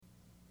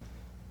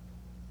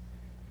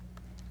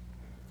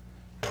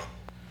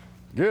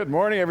Good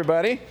morning,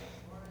 everybody.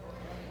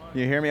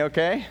 You hear me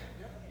okay?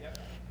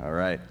 All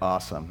right,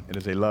 awesome. It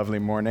is a lovely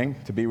morning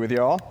to be with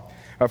you all.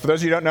 For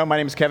those of you who don't know, my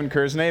name is Kevin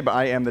Kersney, but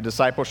I am the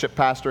discipleship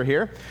pastor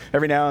here.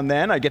 Every now and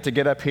then, I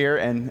get up here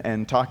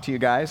and talk to you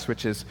guys,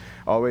 which is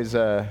always,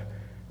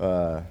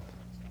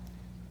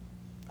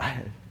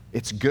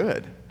 it's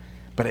good.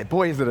 But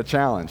boy, is it a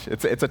challenge.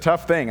 It's a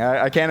tough thing.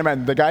 I can't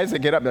imagine. The guys that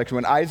get up, like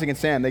when Isaac and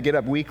Sam, they get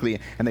up weekly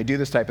and they do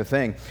this type of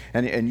thing.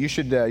 And you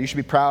should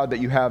be proud that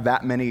you have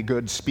that many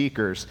good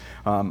speakers.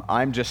 I'm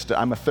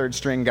a third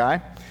string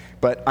guy,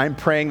 but I'm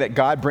praying that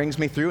God brings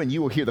me through and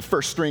you will hear the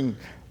first string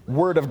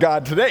word of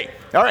God today.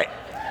 All right.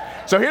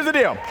 So here's the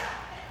deal.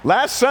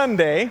 Last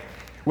Sunday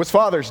was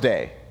Father's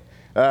Day.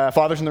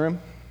 Fathers in the room?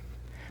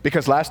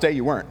 Because last day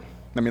you weren't.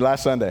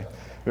 Last Sunday.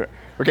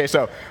 Okay,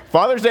 so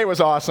Father's Day was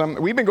awesome.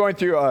 We've been going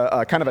through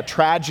a kind of a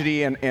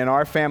tragedy in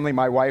our family.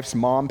 My wife's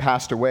mom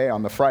passed away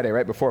on the Friday,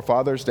 right before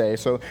Father's Day.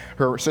 So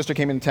her sister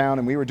came into town,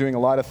 and we were doing a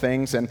lot of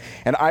things. And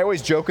I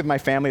always joke with my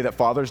family that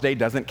Father's Day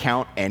doesn't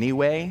count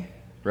anyway,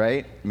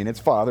 right? It's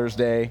Father's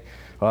Day.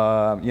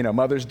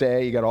 Mother's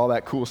Day, you got all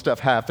that cool stuff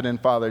happening.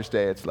 Father's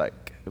Day, it's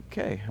like,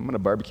 okay, I'm going to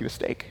barbecue a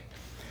steak,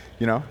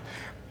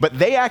 But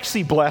they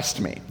actually blessed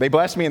me. They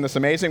blessed me in this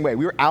amazing way.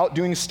 We were out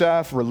doing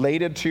stuff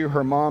related to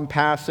her mom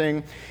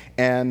passing,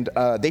 and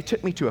they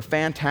took me to a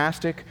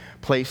fantastic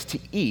place to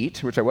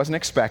eat, which I wasn't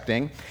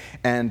expecting,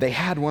 and they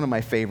had one of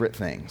my favorite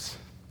things.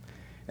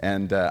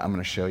 And I'm going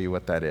to show you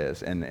what that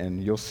is,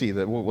 and you'll see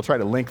that we'll try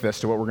to link this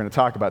to what we're going to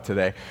talk about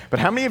today. But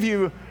how many of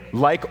you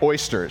like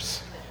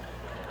oysters?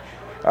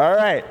 All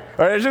right.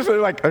 There's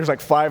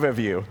like 5 of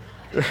you.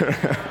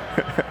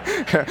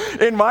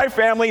 In my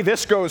family,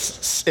 it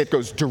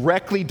goes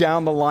directly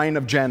down the line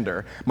of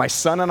gender. My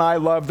son and I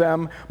love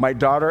them. My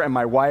daughter and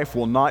my wife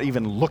will not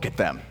even look at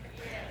them.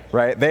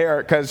 Right? They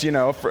are, because,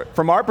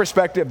 from our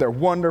perspective, they're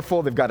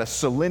wonderful. They've got a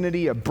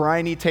salinity, a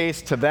briny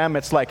taste. To them,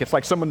 it's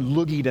like someone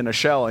loogied in a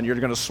shell and you're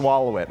going to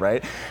swallow it,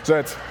 right? So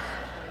it's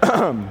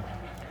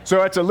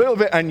so it's a little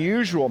bit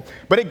unusual.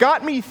 But it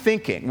got me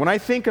thinking. When I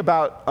think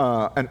about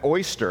an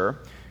oyster,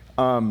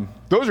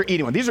 those are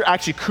eating ones. These are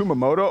actually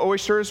Kumamoto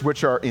oysters,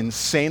 which are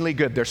insanely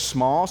good. They're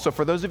small, so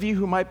for those of you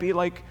who might be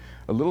like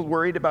a little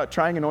worried about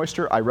trying an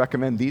oyster, I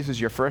recommend these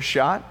as your first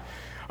shot.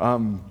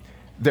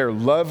 They're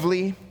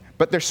lovely,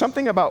 but there's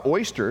something about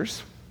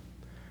oysters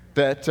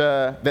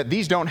that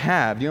these don't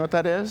have. Do you know what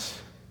that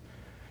is?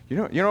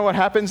 You know what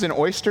happens in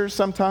oysters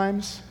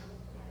sometimes?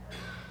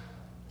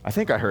 I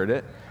think I heard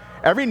it.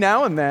 Every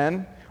now and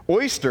then,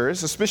 oysters,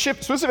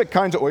 specific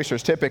kinds of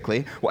oysters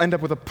typically, will end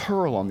up with a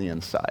pearl on the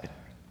inside.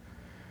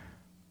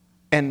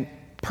 And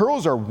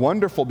pearls are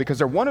wonderful because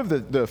they're one of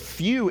the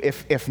few,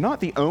 if not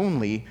the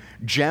only,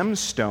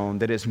 gemstone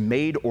that is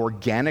made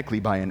organically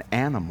by an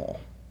animal.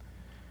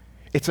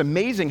 It's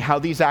amazing how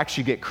these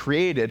actually get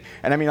created.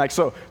 And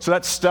so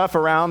that stuff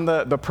around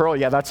the pearl,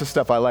 yeah, that's the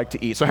stuff I like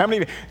to eat. So how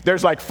many,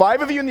 there's like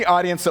 5 of you in the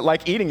audience that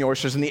like eating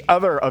oysters, and the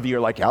other of you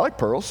are like, yeah, I like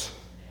pearls.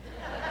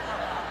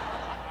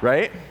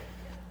 Right?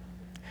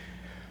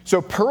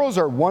 So pearls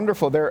are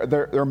wonderful.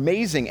 They're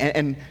amazing.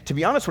 And to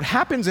be honest, what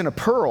happens in a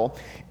pearl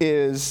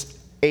is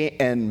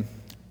an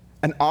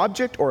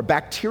object or a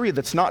bacteria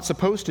that's not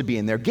supposed to be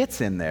in there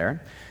gets in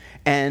there,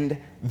 and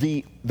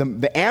the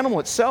animal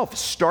itself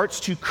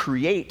starts to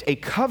create a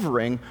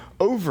covering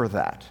over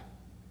that.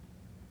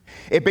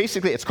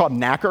 It's called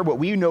nacre, what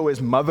we know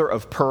as mother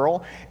of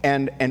pearl,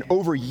 and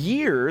over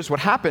years, what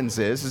happens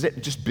is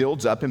it just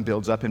builds up and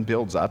builds up and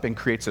builds up and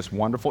creates this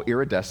wonderful,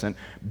 iridescent,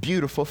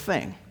 beautiful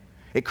thing.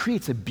 It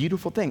creates a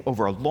beautiful thing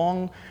over a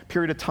long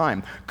period of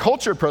time.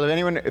 Cultured pearls,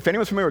 if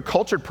anyone's familiar with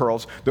cultured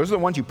pearls, those are the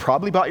ones you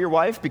probably bought your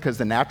wife because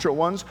the natural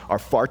ones are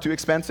far too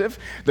expensive.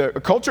 The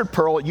cultured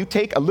pearl,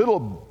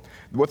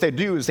 what they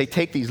do is they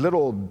take these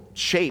little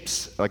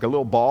shapes, like a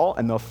little ball,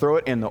 and they'll throw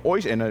it in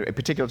a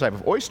particular type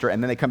of oyster,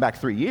 and then they come back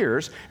 3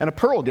 years, and a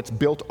pearl gets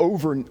built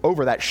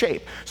over that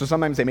shape. So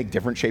sometimes they make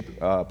different shaped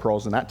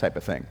pearls and that type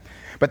of thing.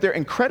 But they're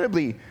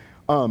incredibly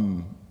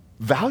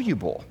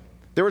valuable.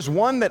 There was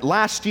one that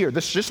last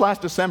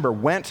December,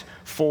 went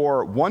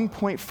for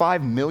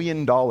 $1.5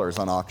 million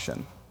on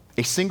auction.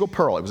 A single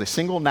pearl. It was a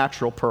single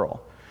natural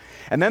pearl.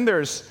 And then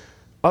there's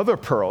other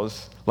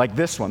pearls like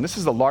this one. This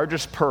is the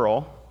largest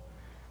pearl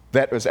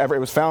that was ever, it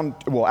was found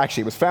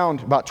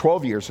about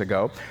 12 years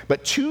ago.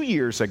 But 2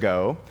 years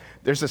ago,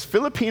 there's this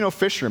Filipino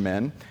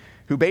fisherman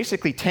who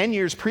basically 10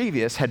 years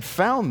previous had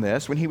found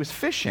this when he was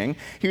fishing.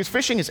 He was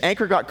fishing, his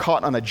anchor got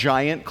caught on a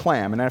giant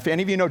clam. And if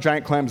any of you know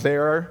giant clams, they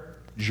are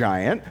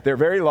giant. They're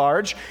very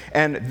large,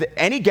 and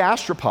any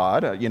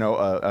gastropod,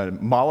 a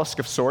mollusk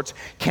of sorts,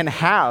 can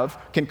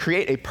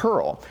create a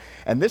pearl.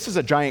 And this is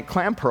a giant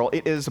clam pearl.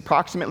 It is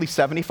approximately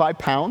 75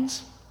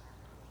 pounds.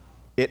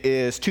 It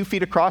is 2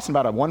 feet across and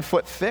about 1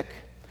 foot thick.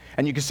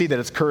 And you can see that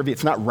it's curvy.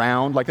 It's not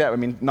round like that.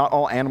 Not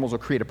all animals will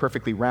create a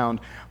perfectly round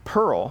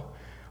pearl.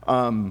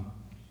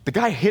 The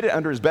guy hid it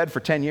under his bed for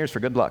 10 years for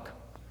good luck.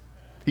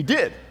 He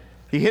did.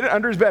 He hid it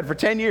under his bed for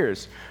 10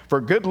 years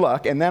for good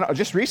luck, and then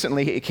just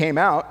recently it came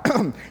out,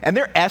 and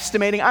they're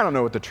estimating, I don't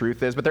know what the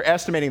truth is, but they're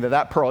estimating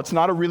that pearl, it's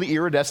not a really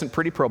iridescent,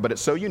 pretty pearl, but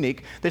it's so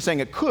unique, they're saying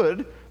it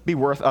could be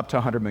worth up to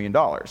 $100 million.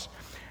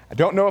 I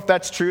don't know if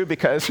that's true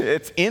because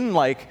it's in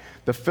like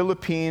the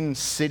Philippine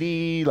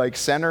city like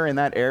center in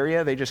that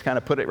area. They just kind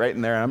of put it right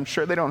in there, and I'm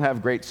sure they don't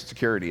have great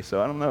security,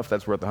 so I don't know if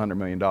that's worth $100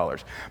 million,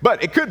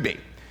 but it could be.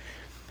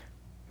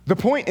 The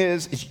point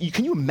is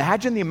can you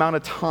imagine the amount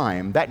of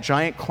time that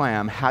giant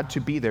clam had to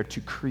be there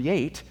to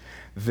create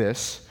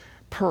this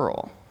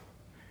pearl?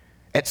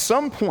 At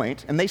some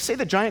point, and they say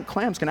the giant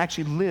clams can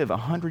actually live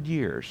 100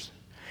 years.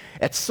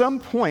 At some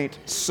point,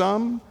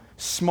 some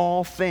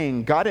small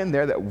thing got in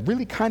there that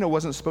really kind of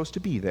wasn't supposed to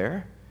be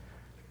there,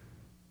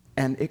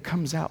 and it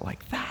comes out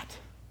like that.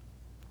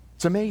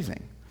 It's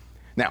amazing.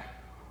 Now,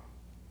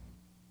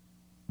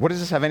 what does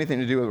this have anything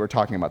to do with what we're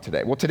talking about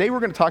today? Well, today we're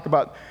going to talk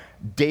about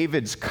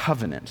David's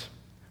covenant.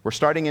 We're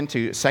starting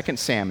into 2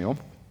 Samuel,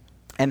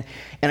 and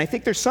I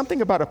think there's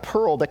something about a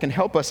pearl that can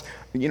help us,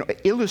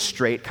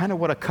 illustrate kind of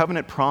what a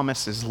covenant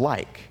promise is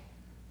like.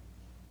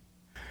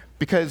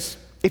 Because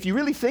if you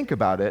really think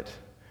about it,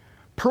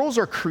 pearls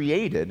are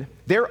created,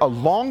 they're a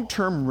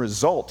long-term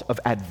result of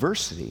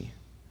adversity.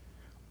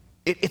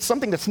 It's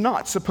something that's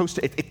not supposed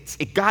to,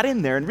 it got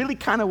in there and really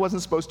kind of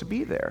wasn't supposed to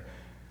be there.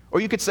 Or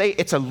you could say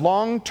it's a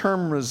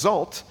long-term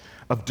result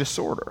of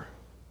disorder.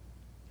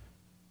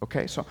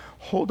 Okay, so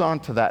hold on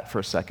to that for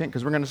a second,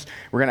 because we're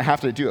gonna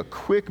have to do a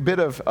quick bit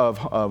of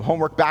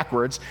homework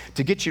backwards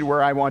to get you to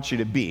where I want you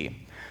to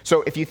be.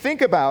 So if you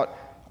think about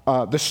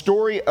the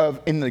story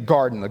in the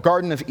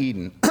Garden of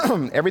Eden,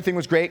 everything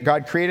was great.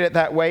 God created it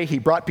that way. He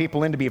brought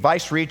people in to be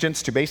vice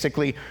regents to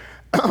basically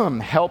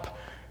help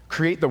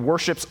create the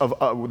worship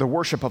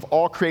of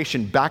all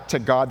creation back to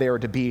God. They were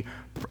to be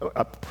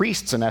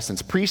priests in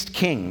essence, priest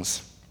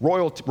kings,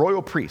 royal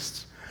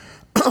priests.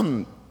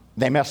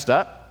 They messed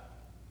up.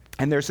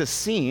 And there's this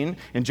scene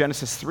in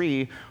Genesis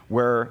 3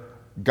 where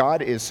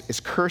God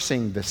is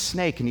cursing the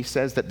snake, and he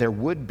says that there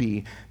would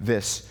be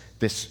this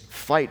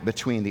fight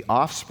between the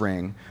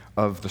offspring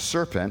of the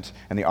serpent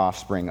and the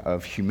offspring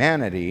of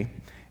humanity,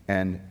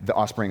 and the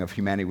offspring of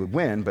humanity would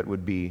win, but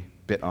would be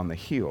bit on the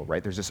heel,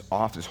 right? There's this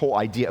whole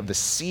idea of the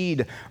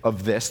seed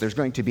of this. There's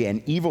going to be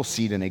an evil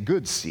seed and a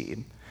good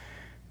seed.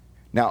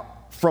 Now,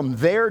 from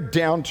there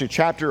down to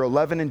chapter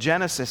 11 in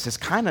Genesis is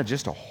kind of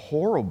just a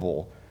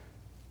horrible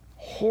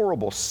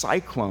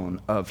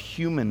cyclone of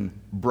human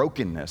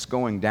brokenness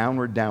going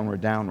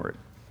downward.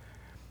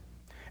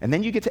 And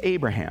then you get to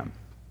Abraham.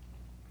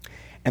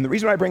 And the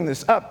reason why I bring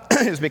this up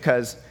is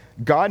because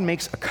God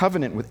makes a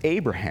covenant with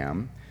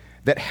Abraham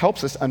that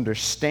helps us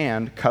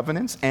understand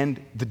covenants and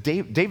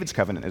David's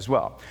covenant as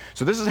well.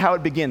 So this is how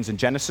it begins in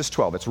Genesis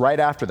 12. It's right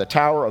after the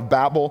Tower of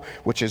Babel,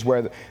 which is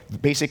where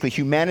basically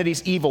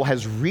humanity's evil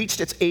has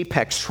reached its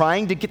apex,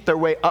 trying to get their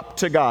way up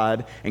to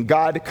God, and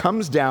God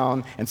comes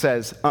down and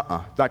says, it's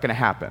not going to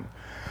happen.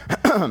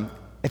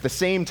 At the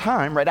same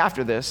time, right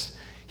after this,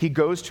 he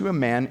goes to a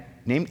man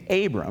named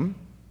Abram,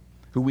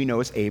 who we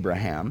know as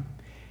Abraham,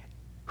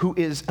 who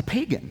is a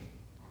pagan.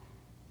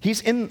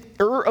 He's in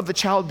Ur of the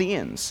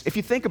Chaldeans. If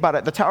you think about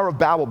it, the Tower of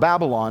Babel,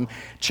 Babylon,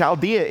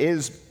 Chaldea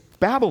is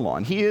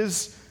Babylon. He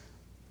is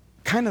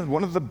kind of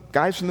one of the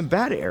guys from the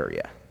bad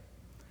area.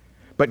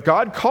 But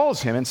God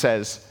calls him and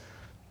says,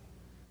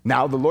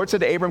 now the Lord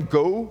said to Abram,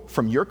 go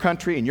from your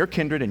country and your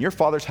kindred and your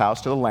father's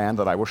house to the land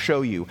that I will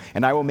show you,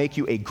 and I will make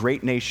you a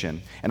great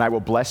nation, and I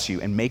will bless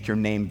you and make your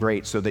name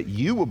great so that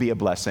you will be a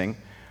blessing.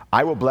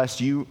 I will bless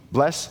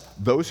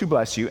those who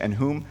bless you, and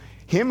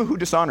him who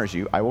dishonors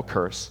you, I will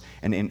curse,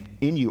 and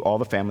in you all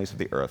the families of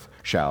the earth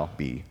shall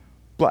be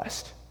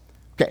blessed.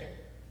 Okay,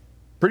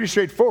 pretty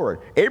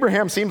straightforward.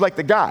 Abraham seemed like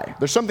the guy.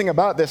 There's something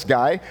about this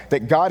guy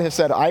that God has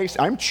said,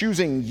 I'm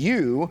choosing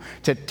you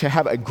to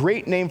have a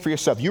great name for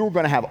yourself. You are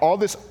going to have all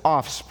this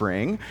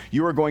offspring.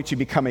 You are going to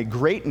become a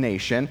great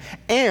nation,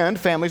 and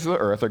families of the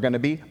earth are going to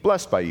be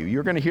blessed by you.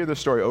 You're going to hear this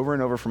story over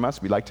and over from us.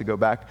 We like to go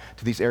back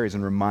to these areas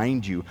and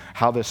remind you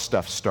how this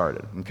stuff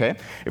started, okay?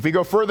 If we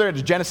go further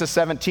into Genesis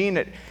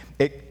 17,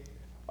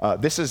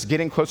 this is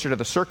getting closer to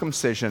the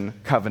circumcision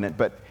covenant,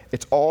 but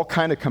it's all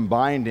kind of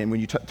combined in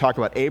when you talk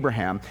about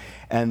Abraham.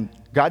 And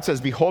God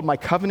says, behold, my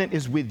covenant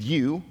is with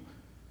you,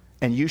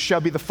 and you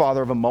shall be the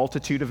father of a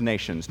multitude of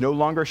nations. No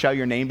longer shall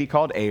your name be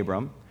called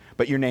Abram,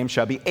 but your name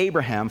shall be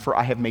Abraham, for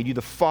I have made you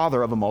the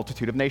father of a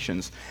multitude of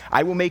nations.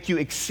 I will make you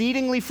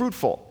exceedingly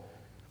fruitful,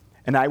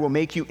 and I will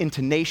make you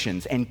into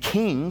nations, and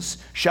kings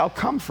shall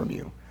come from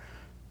you.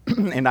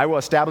 And I will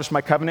establish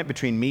my covenant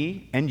between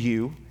me and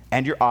you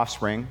and your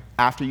offspring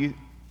after you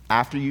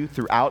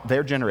throughout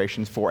their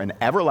generations for an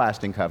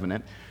everlasting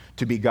covenant,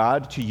 to be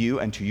God to you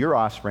and to your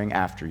offspring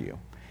after you.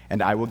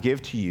 And I will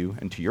give to you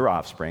and to your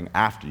offspring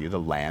after you the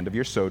land of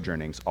your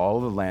sojournings, all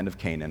the land of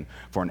Canaan,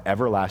 for an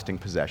everlasting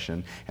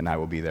possession, and I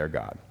will be their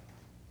God.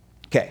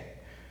 Okay.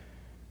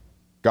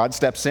 God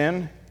steps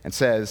in and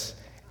says,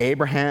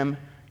 Abraham,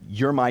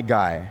 you're my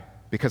guy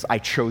because I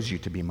chose you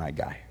to be my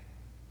guy.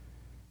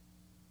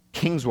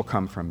 Kings will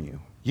come from you.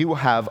 You will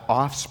have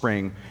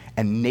offspring,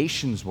 and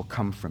nations will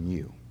come from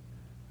you.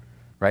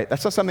 Right?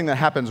 That's not something that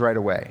happens right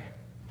away.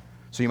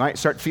 So you might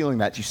start feeling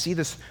that. You see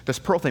this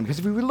pearl thing. Because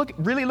if we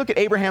really look at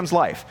Abraham's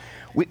life,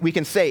 we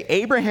can say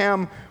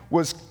Abraham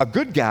was a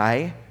good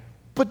guy,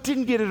 but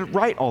didn't get it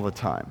right all the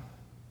time.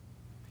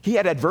 He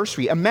had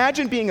adversity.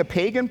 Imagine being a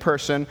pagan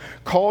person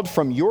called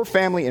from your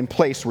family and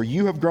place where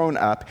you have grown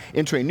up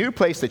into a new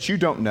place that you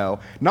don't know.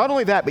 Not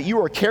only that, but you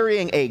are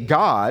carrying a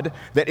God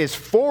that is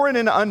foreign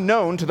and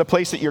unknown to the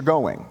place that you're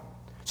going.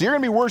 So you're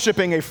going to be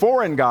worshiping a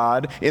foreign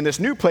God in this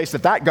new place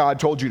that God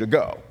told you to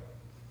go.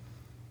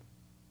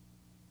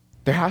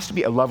 There has to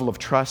be a level of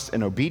trust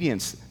and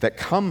obedience that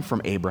come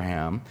from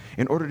Abraham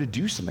in order to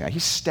do something.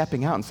 He's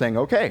stepping out and saying,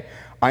 okay,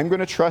 I'm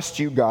going to trust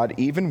you, God,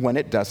 even when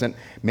it doesn't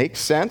make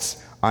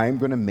sense. I'm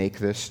going to make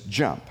this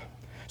jump.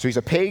 So he's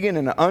a pagan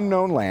in an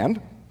unknown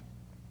land,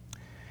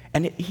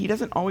 and he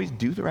doesn't always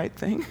do the right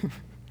thing,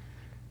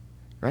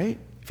 right?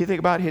 If you think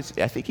about I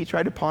think he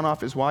tried to pawn off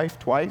his wife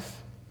twice.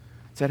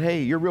 Said,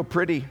 hey, you're real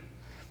pretty.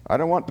 I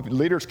don't want the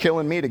leaders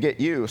killing me to get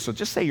you, so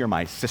just say you're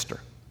my sister.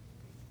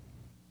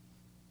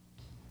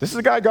 This is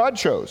the guy God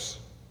chose,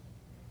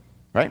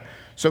 right?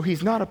 So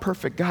he's not a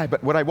perfect guy,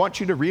 but what I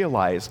want you to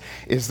realize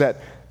is that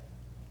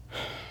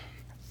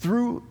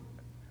through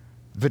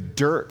the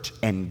dirt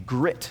and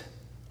grit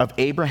of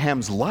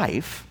Abraham's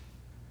life,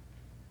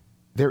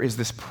 there is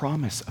this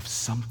promise of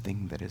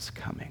something that is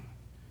coming.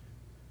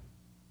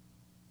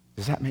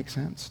 Does that make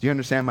sense? Do you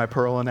understand my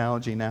pearl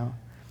analogy now?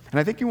 And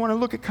I think you want to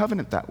look at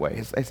covenant that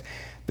way.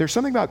 There's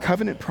something about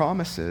covenant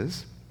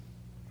promises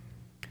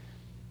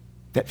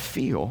that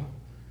feel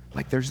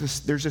like there's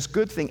this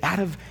good thing out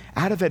of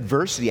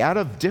adversity, out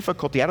of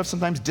difficulty, out of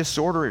sometimes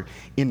disorder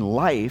in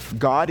life.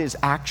 God is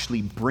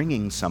actually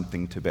bringing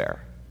something to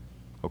bear.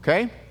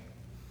 Okay?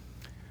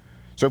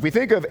 So if we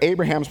think of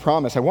Abraham's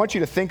promise, I want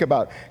you to think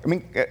about,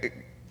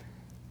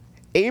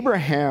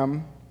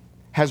 Abraham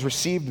has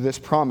received this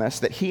promise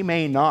that he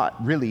may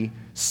not really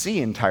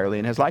see entirely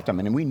in his lifetime.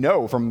 And we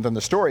know from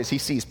the stories, he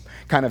sees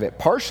kind of it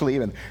partially.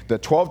 And the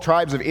 12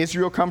 tribes of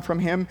Israel come from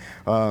him.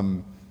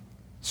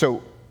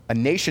 So a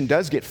nation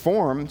does get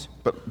formed,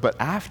 but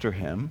after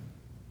him.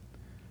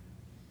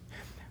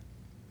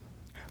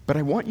 But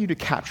I want you to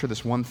capture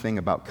this one thing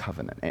about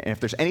covenant. And if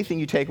there's anything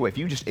you take away, if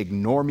you just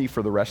ignore me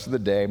for the rest of the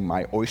day,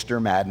 my oyster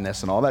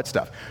madness and all that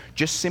stuff,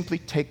 just simply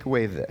take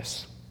away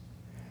this.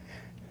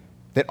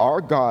 That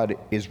our God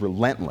is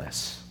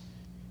relentless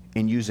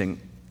in using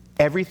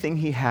everything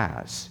he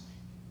has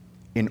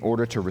in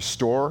order to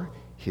restore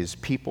his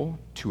people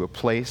to a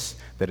place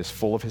that is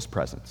full of his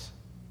presence.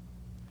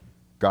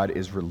 God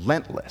is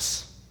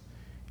relentless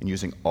in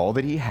using all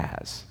that he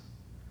has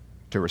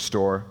to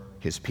restore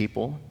his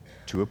people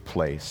to a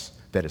place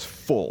that is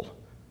full,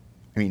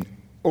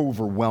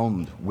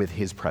 overwhelmed with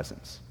his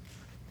presence.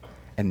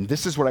 And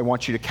this is what I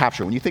want you to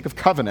capture. When you think of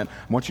covenant,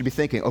 I want you to be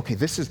thinking, okay,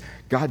 this is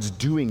God's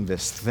doing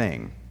this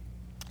thing.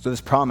 So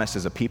this promise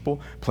is a people,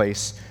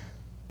 place,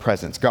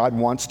 presence. God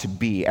wants to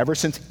be, ever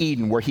since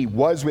Eden, where he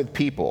was with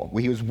people,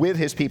 where he was with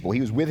his people,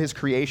 he was with his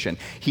creation,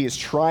 he is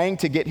trying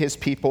to get his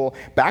people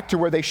back to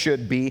where they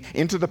should be,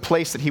 into the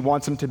place that he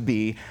wants them to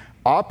be,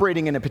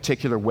 operating in a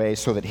particular way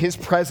so that his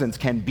presence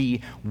can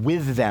be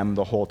with them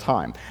the whole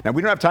time. Now,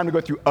 we don't have time to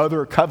go through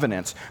other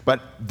covenants,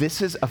 but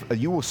this is,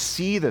 you will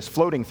see this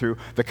floating through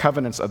the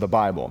covenants of the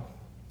Bible.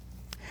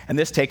 And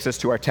this takes us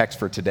to our text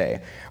for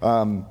today.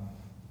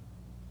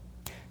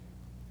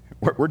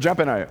 We're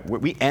jumping,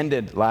 we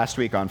ended last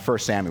week on 1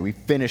 Samuel. We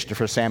finished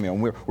 1 Samuel,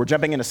 and we're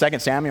jumping into 2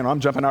 Samuel, and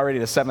I'm jumping already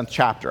to the 7th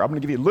chapter. I'm going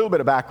to give you a little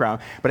bit of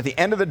background, but at the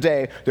end of the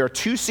day, there are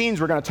two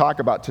scenes we're going to talk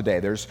about today.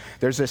 There's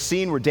a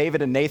scene where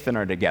David and Nathan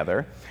are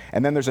together,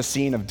 and then there's a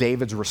scene of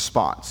David's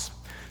response.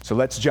 So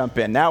let's jump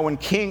in. Now, when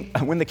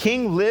the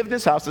king lived in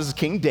his house, this is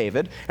King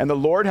David, and the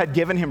Lord had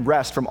given him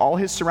rest from all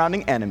his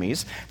surrounding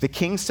enemies, the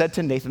king said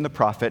to Nathan the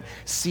prophet,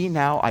 "See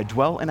now, I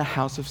dwell in a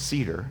house of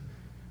cedar,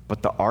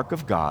 but the ark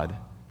of God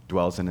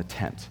dwells in a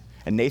tent."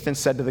 And Nathan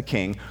said to the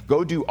king,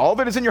 "Go do all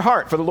that is in your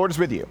heart, for the Lord is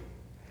with you."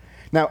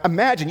 Now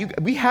imagine,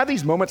 we have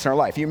these moments in our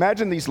life. You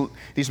imagine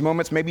these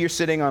moments, maybe you're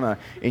sitting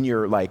in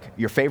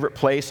your favorite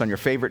place, on your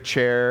favorite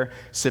chair,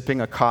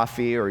 sipping a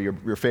coffee or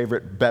your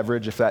favorite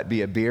beverage, if that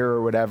be a beer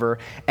or whatever,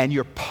 and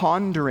you're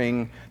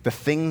pondering the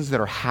things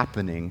that are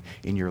happening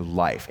in your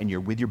life, and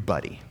you're with your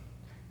buddy.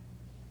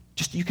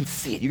 Just, you can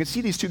see it. You can see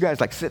these two guys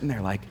sitting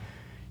there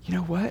you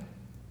know what?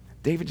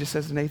 David just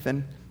says to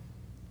Nathan,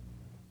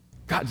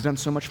 God's done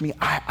so much for me.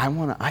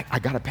 I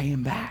got to pay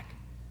him back.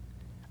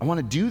 I want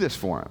to do this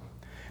for him.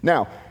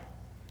 Now,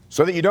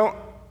 so that you don't,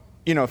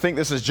 think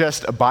this is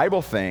just a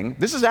Bible thing,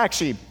 this is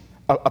actually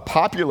a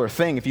popular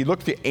thing. If you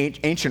look at the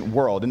ancient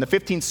world, in the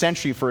 15th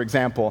century, for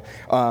example,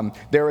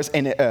 there was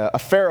a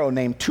pharaoh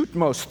named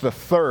Thutmose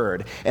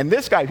III, and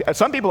this guy,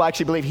 some people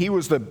actually believe he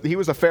was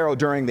a pharaoh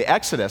during the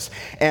Exodus.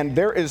 And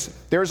there's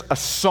a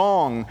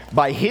song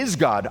by his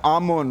god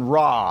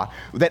Amun-Ra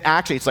that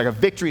actually it's like a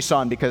victory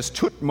song because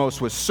Thutmose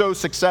was so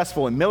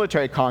successful in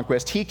military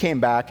conquest. He came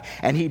back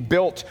and he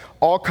built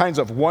all kinds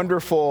of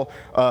wonderful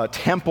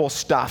temple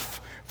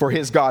stuff for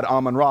his god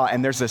Amun-Ra.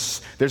 And there's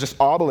this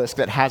obelisk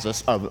that has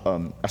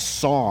a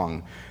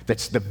song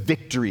that's the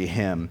victory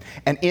hymn.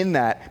 And in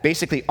that,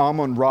 basically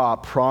Amun-Ra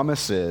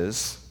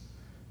promises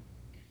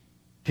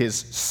his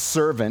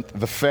servant,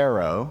 the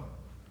Pharaoh,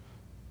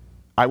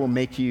 I will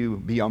make you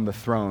be on the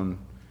throne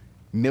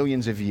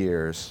millions of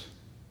years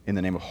in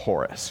the name of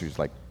Horus, who's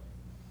like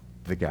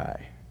the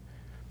guy.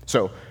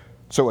 So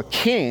a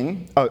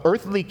king, an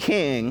earthly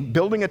king,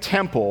 building a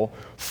temple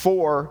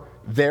for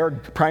their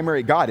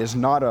primary god is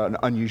not an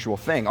unusual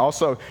thing.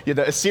 Also,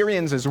 the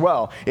Assyrians as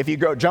well. If you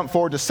jump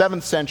forward to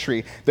 7th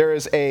century,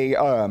 there's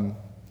a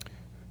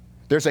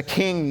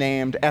king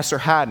named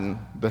Esarhaddon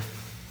the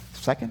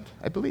second,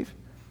 I believe.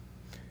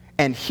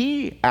 And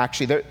he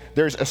actually,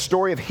 there's a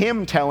story of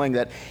him telling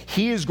that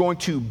he is going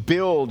to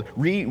build,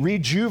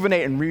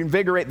 rejuvenate and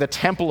reinvigorate the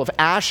temple of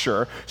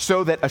Ashur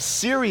so that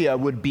Assyria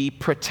would be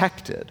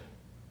protected.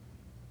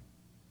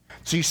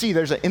 So you see, in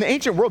the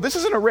ancient world, this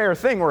isn't a rare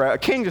thing where a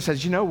king just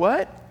says, you know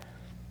what?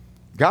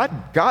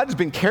 God's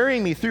been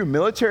carrying me through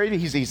military.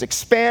 He's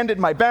expanded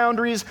my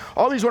boundaries.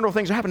 All these wonderful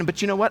things are happening.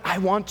 But you know what? I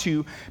want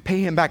to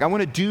pay him back. I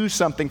want to do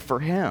something for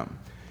him.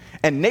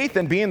 And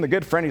Nathan, being the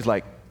good friend, he's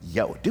like,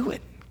 yo, do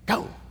it.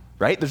 Go.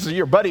 Right? This is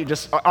your buddy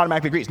just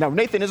automatically agrees. Now,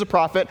 Nathan is a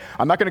prophet.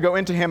 I'm not going to go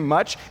into him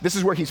much. This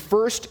is where he's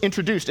first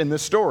introduced in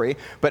this story.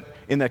 But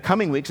in the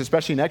coming weeks,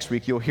 especially next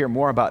week, you'll hear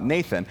more about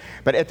Nathan.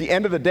 But at the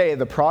end of the day,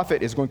 the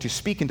prophet is going to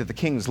speak into the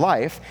king's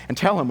life and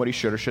tell him what he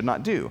should or should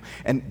not do.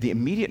 And the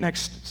immediate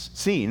next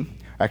scene,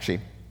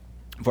 actually,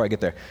 before I get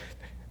there,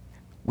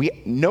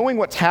 knowing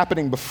what's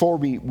happening before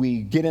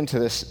we get into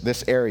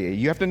this area,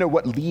 you have to know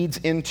what leads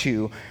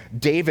into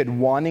David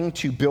wanting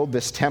to build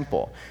this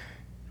temple.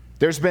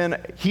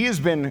 He has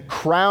been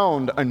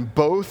crowned on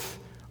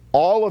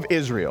all of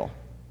Israel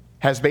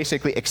has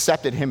basically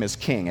accepted him as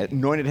king,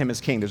 anointed him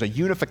as king. There's a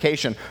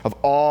unification of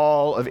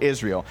all of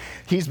Israel.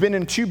 He's been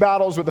in 2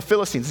 battles with the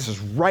Philistines. This is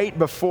right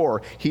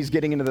before he's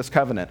getting into this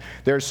covenant.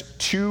 There's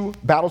 2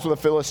 battles with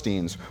the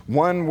Philistines.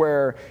 One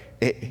where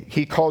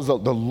he calls the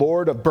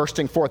Lord of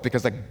bursting forth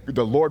because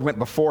the Lord went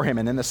before him.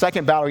 And in the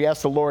second battle, he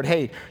asks the Lord,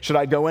 hey, should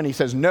I go in? He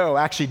says, no,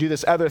 actually do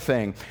this other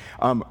thing.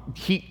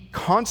 He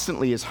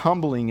constantly is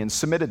humbling and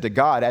submitted to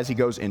God as he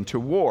goes into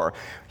war.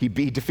 He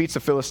defeats the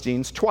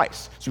Philistines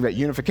twice. So we have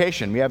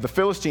unification. We have the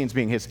Philistines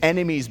being his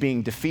enemies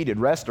being defeated,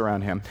 rest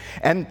around him.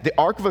 And the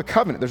Ark of the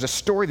Covenant, there's a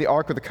story of the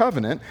Ark of the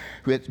Covenant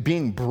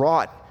being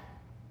brought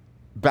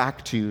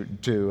back to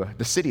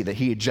the city that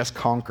he had just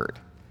conquered.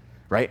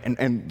 Right?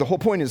 And the whole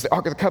point is the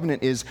Ark of the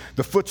Covenant is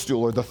the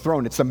footstool or the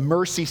throne. It's a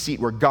mercy seat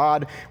where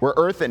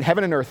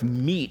heaven and earth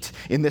meet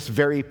in this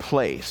very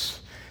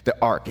place. The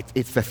Ark,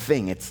 it's the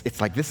thing.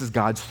 It's like this is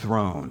God's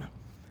throne.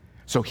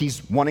 So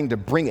he's wanting to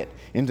bring it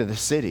into the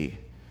city.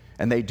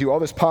 And they do all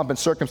this pomp and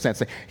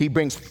circumstance. He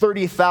brings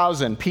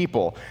 30,000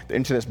 people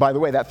into this. By the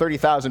way, that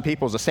 30,000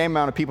 people is the same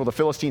amount of people the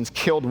Philistines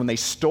killed when they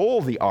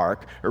stole the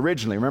ark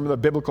originally. Remember the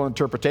biblical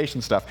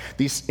interpretation stuff.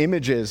 These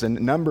images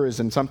and numbers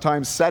and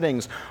sometimes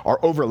settings are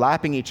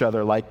overlapping each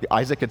other, like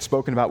Isaac had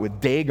spoken about with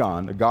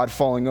Dagon, the god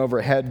falling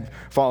over, head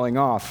falling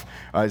off,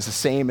 is the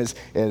same as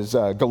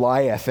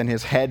Goliath and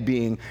his head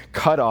being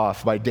cut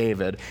off by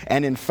David.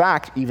 And in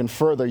fact, even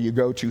further, you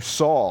go to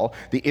Saul,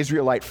 the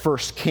Israelite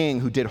first king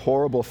who did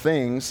horrible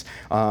things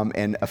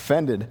and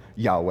offended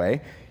Yahweh.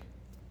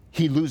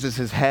 He loses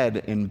his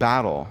head in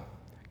battle.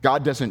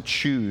 God doesn't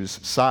choose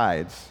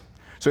sides.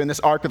 So in this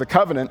Ark of the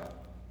Covenant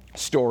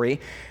story,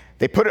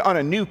 they put it on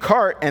a new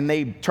cart and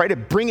they try to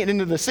bring it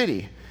into the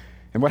city.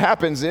 And what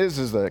happens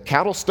is the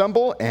cattle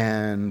stumble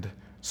and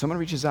someone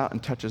reaches out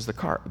and touches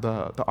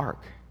the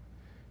ark.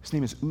 His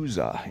name is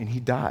Uzzah, and he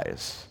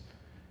dies.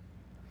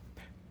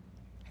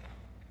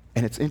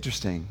 And it's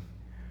interesting.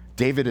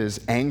 David is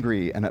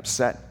angry and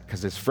upset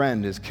because his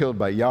friend is killed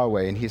by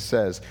Yahweh, and he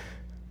says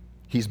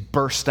he's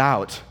burst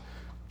out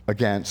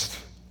against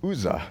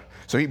Uzzah.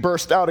 So he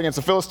burst out against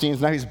the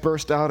Philistines, now he's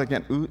burst out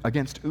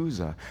against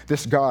Uzzah.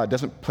 This God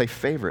doesn't play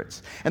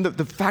favorites. And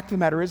the fact of the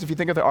matter is, if you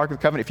think of the Ark of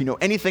the Covenant, if you know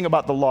anything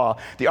about the law,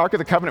 the Ark of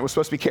the Covenant was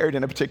supposed to be carried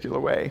in a particular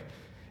way.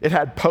 It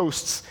had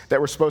posts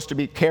that were supposed to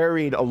be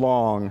carried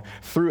along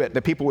through it.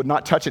 The people would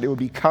not touch it. It would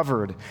be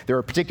covered. There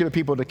were particular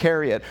people to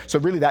carry it. So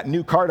really that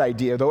new cart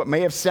idea, though it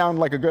may have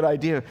sounded like a good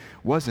idea,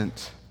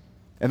 wasn't.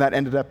 And that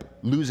ended up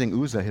losing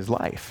Uzzah his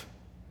life.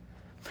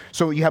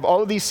 So you have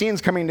all of these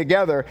scenes coming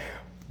together.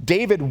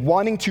 David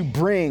wanting to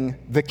bring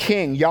the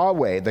king,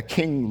 Yahweh, the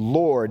king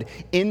Lord,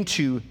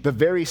 into the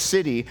very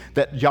city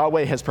that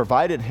Yahweh has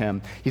provided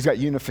him. He's got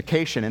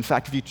unification. In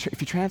fact,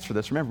 if you transfer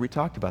this, remember we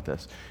talked about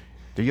this.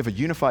 You have a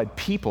unified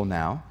people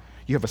now.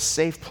 You have a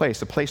safe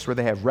place, a place where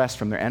they have rest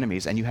from their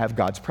enemies, and you have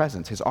God's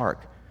presence, his ark.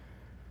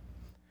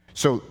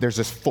 So there's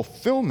this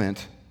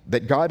fulfillment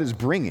that God is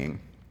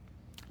bringing,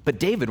 but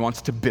David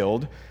wants to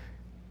build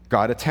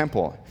God a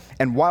temple.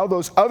 And while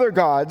those other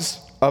gods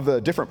of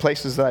the different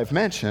places that I've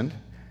mentioned,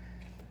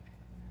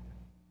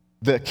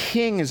 the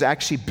king is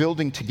actually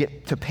building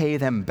to pay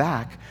them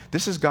back,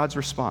 this is God's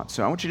response.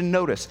 So I want you to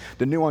notice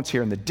the nuance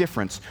here and the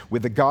difference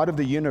with the God of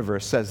the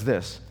universe says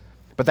this.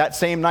 But that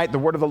same night, the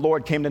word of the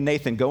Lord came to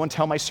Nathan, "Go and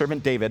tell my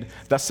servant David,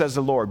 thus says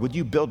the Lord, would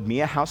you build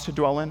me a house to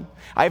dwell in?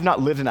 I have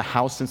not lived in a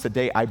house since the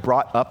day I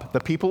brought up the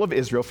people of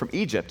Israel from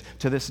Egypt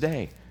to this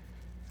day.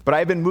 But I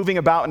have been moving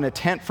about in a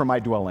tent for my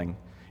dwelling.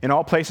 In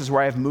all places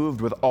where I have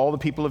moved with all the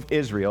people of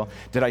Israel,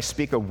 did I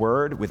speak a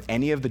word with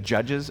any of the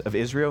judges of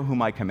Israel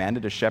whom I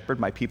commanded to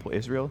shepherd my people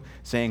Israel,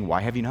 saying,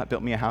 why have you not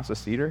built me a house of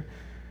cedar?"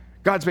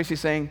 God's basically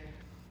saying,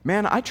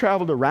 man, I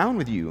traveled around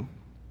with you.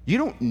 You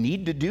don't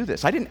need to do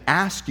this. I didn't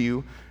ask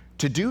you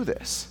to do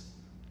this.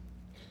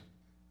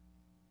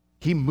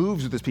 He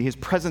moves with this people. His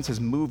presence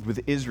has moved with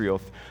Israel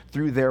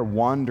through their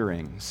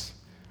wanderings,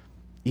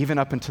 even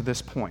up until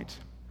this point.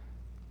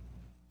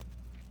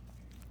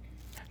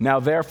 "Now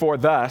therefore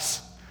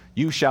thus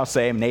you shall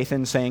say,"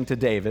 Nathan saying to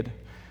David,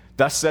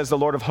 "thus says the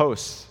Lord of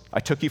hosts, I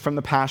took you from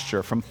the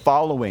pasture, from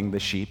following the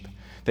sheep,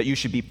 that you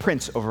should be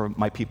prince over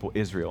my people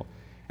Israel.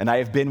 And I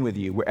have been with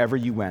you wherever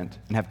you went,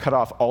 and have cut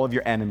off all of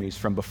your enemies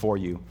from before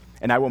you.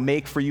 And I will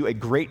make for you a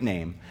great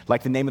name,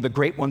 like the name of the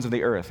great ones of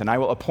the earth. And I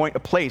will appoint a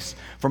place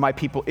for my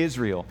people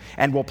Israel,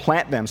 and will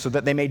plant them so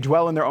that they may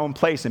dwell in their own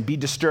place and be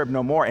disturbed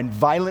no more. And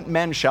violent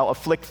men shall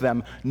afflict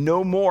them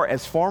no more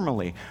as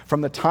formerly,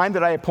 from the time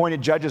that I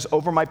appointed judges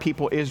over my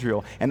people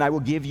Israel. And I will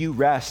give you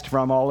rest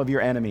from all of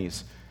your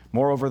enemies.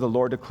 Moreover, the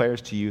Lord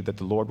declares to you that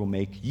the Lord will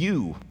make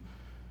you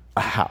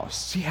a house."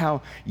 See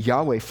how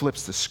Yahweh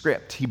flips the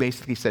script. He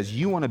basically says,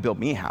 you want to build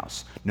me a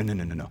house?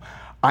 No.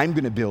 I'm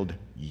going to build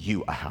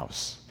you a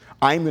house.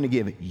 I'm going to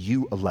give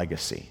you a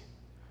legacy.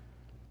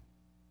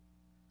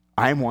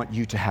 I want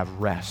you to have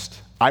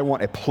rest. I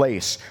want a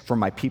place for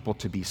my people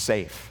to be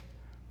safe.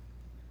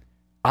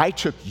 I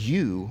took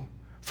you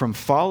from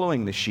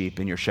following the sheep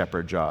in your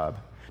shepherd job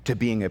to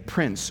being a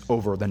prince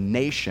over the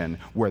nation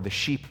where the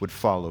sheep would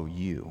follow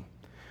you.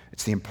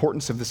 It's the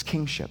importance of this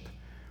kingship.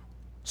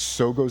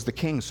 So goes the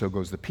king, so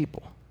goes the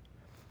people.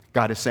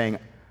 God is saying,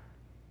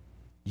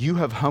 you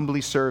have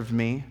humbly served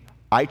me.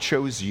 I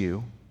chose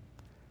you.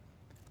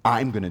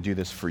 I'm going to do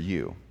this for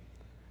you.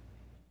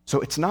 So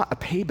it's not a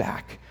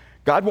payback.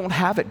 God won't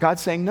have it.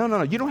 God's saying,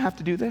 no, you don't have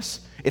to do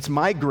this. It's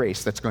my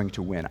grace that's going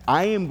to win.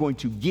 I am going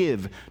to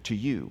give to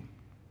you.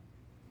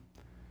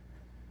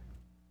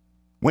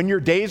 When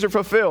your days are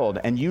fulfilled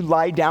and you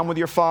lie down with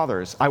your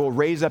fathers, I will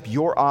raise up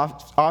your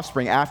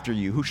offspring after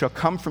you, who shall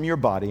come from your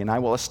body, and I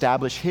will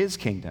establish his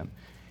kingdom.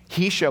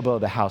 He shall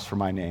build a house for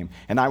my name,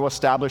 and I will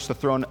establish the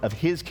throne of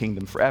his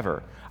kingdom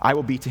forever. I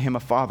will be to him a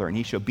father, and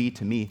he shall be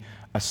to me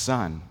a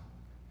son.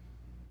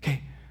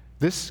 Okay,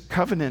 this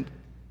covenant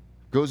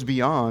goes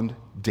beyond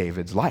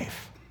David's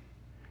life.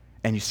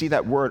 And you see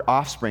that word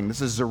offspring.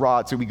 This is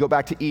Zerah. So we go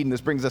back to Eden. This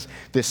brings us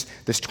this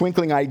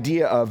twinkling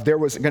idea of there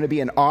was going to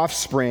be an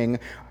offspring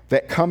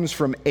that comes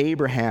from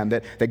Abraham,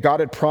 that God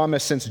had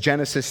promised since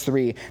Genesis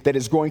 3, that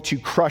is going to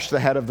crush the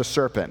head of the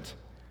serpent.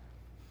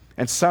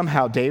 And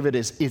somehow David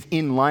is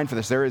in line for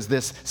this. There is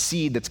this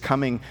seed that's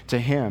coming to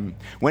him.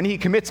 When he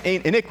commits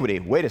iniquity,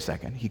 wait a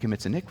second, he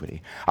commits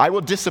iniquity. I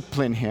will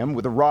discipline him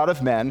with the rod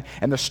of men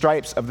and the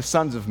stripes of the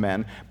sons of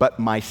men, but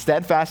my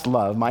steadfast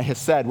love, my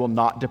hesed, will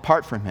not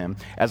depart from him,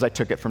 as I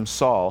took it from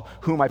Saul,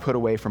 whom I put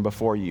away from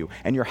before you.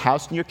 And your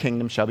house and your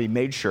kingdom shall be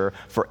made sure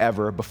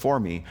forever before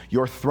me.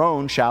 Your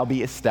throne shall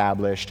be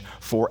established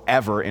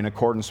forever, in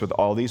accordance with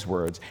all these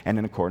words and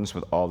in accordance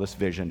with all this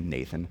vision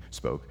Nathan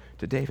spoke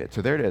to David.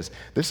 So there it is.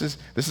 This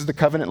is the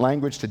covenant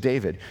language to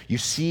David. You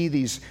see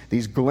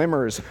these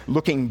glimmers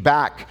looking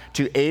back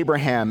to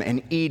Abraham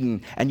and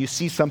Eden, and you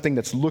see something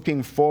that's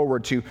looking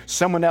forward to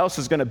someone else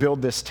is going to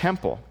build this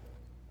temple.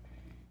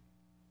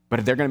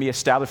 But they're going to be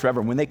established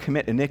forever when they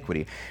commit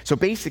iniquity. So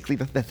basically,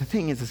 the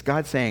thing is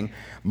God saying,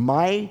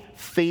 my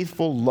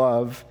faithful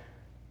love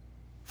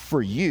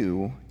for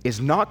you is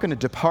not going to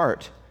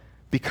depart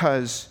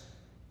because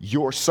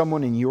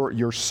someone in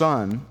your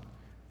son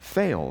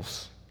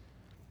fails.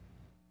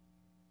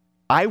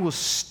 I will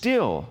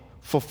still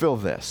fulfill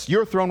this.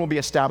 Your throne will be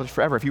established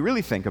forever. If you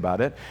really think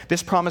about it,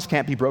 this promise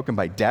can't be broken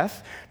by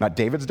death, not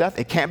David's death.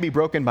 It can't be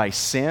broken by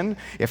sin.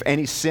 If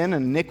any sin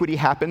and iniquity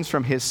happens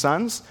from his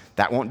sons,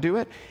 that won't do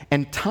it.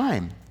 And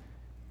time,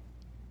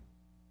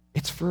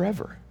 it's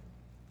forever.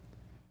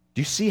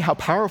 Do you see how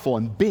powerful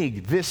and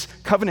big this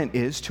covenant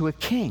is to a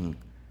king?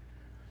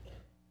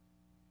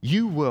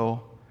 You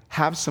will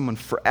have someone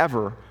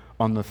forever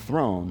on the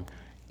throne,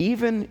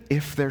 even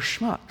if they're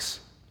schmucks.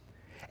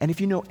 And if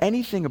you know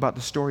anything about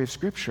the story of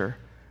Scripture,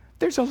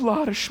 there's a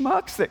lot of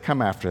schmucks that come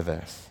after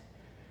this.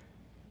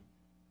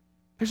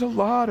 There's a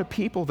lot of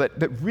people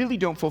that really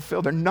don't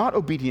fulfill. They're not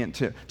obedient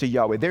to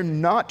Yahweh. They're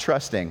not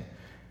trusting.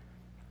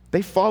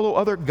 They follow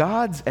other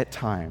gods at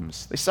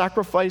times. They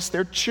sacrifice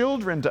their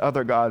children to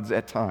other gods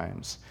at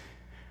times.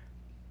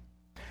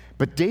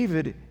 But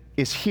David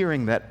is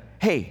hearing that,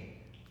 hey,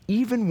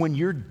 even when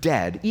you're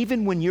dead,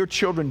 even when your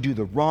children do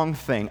the wrong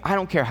thing, I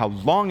don't care how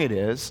long it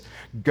is,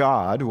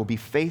 God will be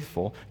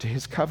faithful to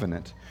his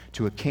covenant,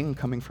 to a king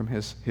coming from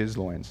his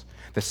loins.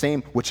 The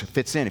same, which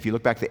fits in, if you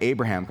look back to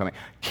Abraham coming,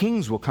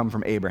 kings will come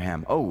from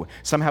Abraham. Oh,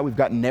 somehow we've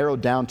got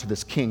narrowed down to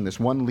this king, this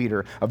one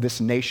leader of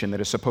this nation that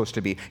is supposed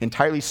to be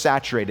entirely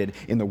saturated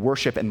in the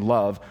worship and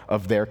love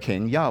of their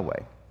king,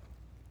 Yahweh.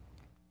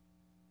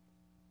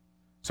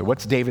 So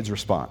what's David's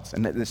response?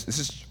 And this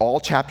is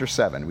all chapter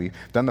 7. We've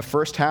done the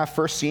first half,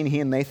 first scene, he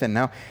and Nathan.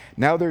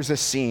 Now there's a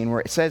scene where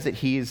it says that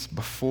he's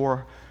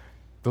before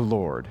the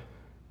Lord.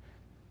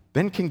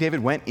 Then King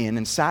David went in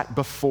and sat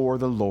before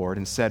the Lord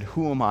and said,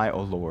 "Who am I,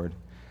 O Lord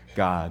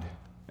God,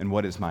 and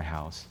what is my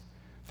house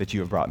that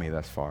you have brought me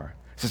thus far?"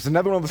 So it's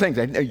another one of the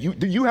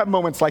things. You have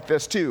moments like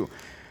this too.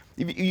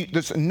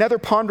 There's another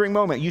pondering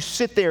moment. You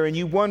sit there and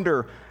you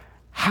wonder,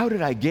 how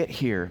did I get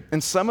here?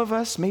 And some of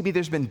us, maybe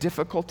there's been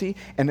difficulty,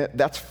 and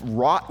that's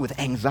wrought with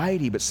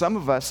anxiety. But some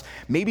of us,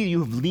 maybe you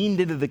have leaned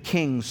into the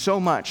king so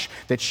much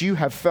that you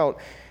have felt,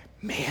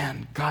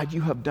 man, God,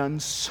 you have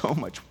done so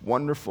much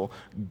wonderful,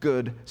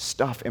 good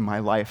stuff in my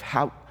life.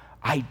 How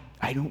I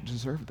don't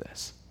deserve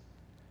this.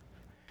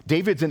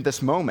 David's in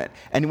this moment.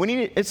 And when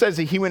it says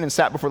that he went and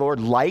sat before the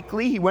Lord,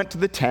 likely he went to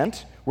the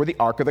tent where the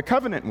Ark of the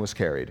Covenant was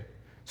carried.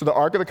 So the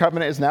Ark of the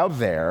Covenant is now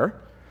there.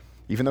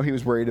 Even though he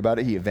was worried about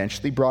it, he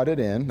eventually brought it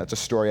in. That's a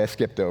story I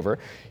skipped over.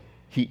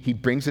 He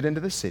brings it into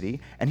the city,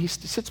 and he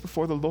sits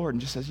before the Lord and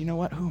just says, you know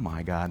what? Who am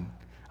I, God?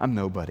 I'm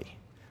nobody.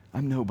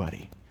 I'm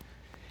nobody.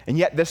 And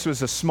yet this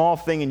was a small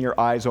thing in your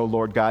eyes, O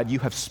Lord God. You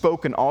have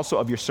spoken also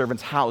of your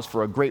servant's house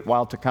for a great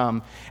while to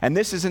come. And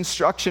this is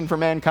instruction for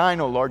mankind,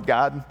 O Lord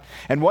God.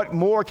 And what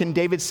more can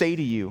David say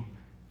to you?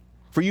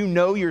 For you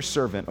know your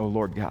servant, O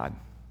Lord God.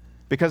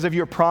 Because of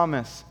your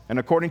promise and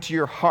according to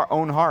your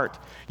own heart,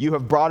 you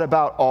have brought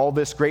about all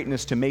this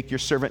greatness to make your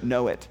servant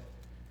know it.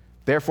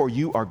 Therefore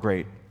you are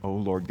great, O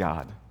Lord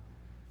God.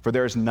 For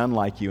there is none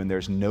like you, and there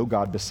is no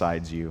God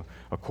besides you,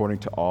 according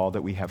to all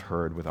that we have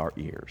heard with our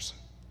ears.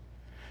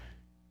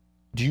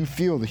 Do you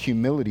feel the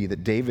humility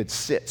that David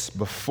sits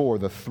before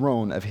the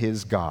throne of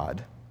his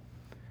God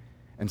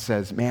and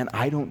says, man,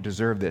 I don't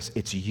deserve this.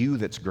 It's you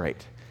that's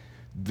great.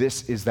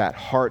 This is that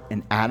heart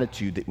and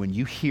attitude that when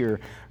you hear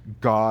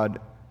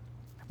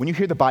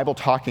the Bible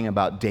talking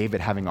about David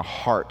having a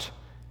heart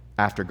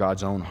after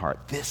God's own heart,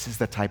 this is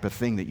the type of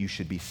thing that you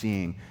should be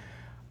seeing.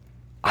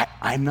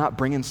 I'm not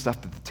bringing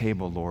stuff to the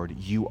table, Lord.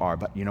 You are.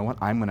 But you know what?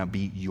 I'm going to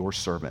be your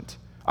servant.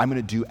 I'm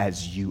going to do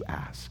as you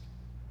ask.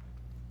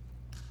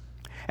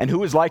 And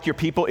who is like your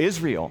people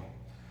Israel,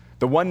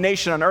 the one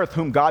nation on earth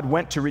whom God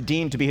went to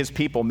redeem to be his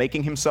people,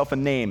 making himself a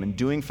name and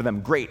doing for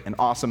them great and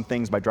awesome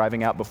things by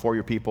driving out before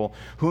your people,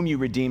 whom you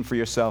redeemed for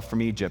yourself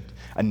from Egypt,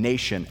 a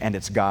nation and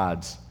its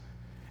gods.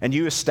 And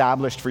you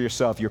established for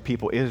yourself your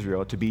people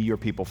Israel to be your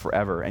people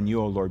forever, and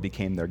you, O Lord,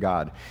 became their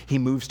God. He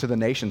moves to the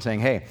nation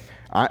saying, hey,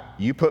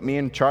 you put me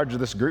in charge of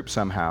this group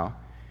somehow,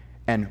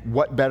 and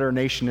what better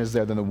nation is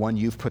there than the one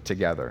you've put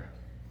together?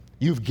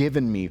 You've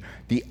given me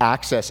the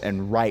access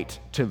and right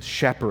to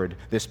shepherd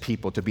this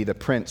people, to be the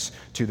prince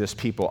to this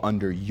people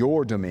under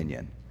your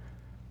dominion.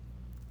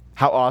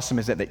 How awesome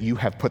is it that you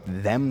have put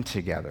them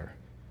together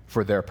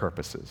for their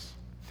purposes?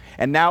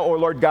 And now, O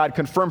Lord God,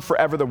 confirm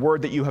forever the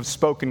word that you have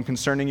spoken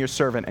concerning your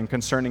servant and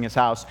concerning his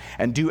house,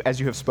 and do as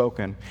you have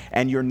spoken,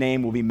 and your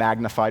name will be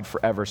magnified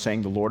forever,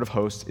 saying, the Lord of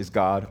hosts is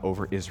God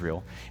over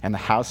Israel, and the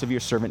house of your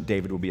servant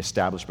David will be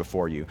established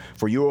before you.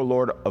 For you, O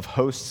Lord of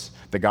hosts,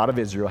 the God of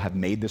Israel, have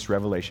made this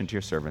revelation to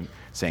your servant,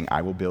 saying,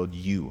 I will build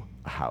you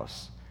a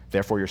house.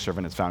 Therefore your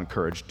servant has found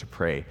courage to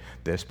pray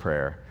this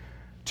prayer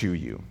to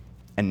you.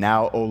 And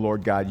now, O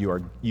Lord God,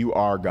 you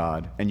are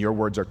God, and your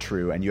words are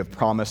true, and you have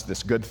promised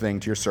this good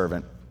thing to your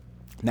servant.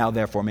 Now,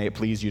 therefore, may it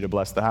please you to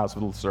bless the house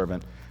of the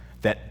servant,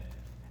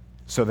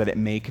 so that it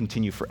may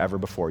continue forever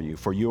before you.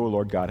 For you, O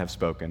Lord God, have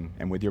spoken,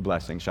 and with your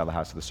blessing shall the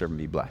house of the servant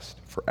be blessed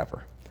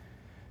forever.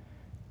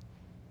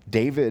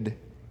 David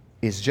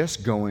is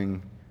just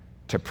going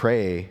to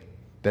pray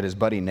that his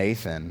buddy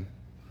Nathan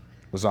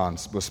was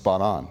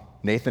spot on.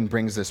 Nathan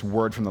brings this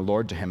word from the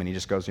Lord to him, and he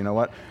just goes, you know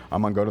what?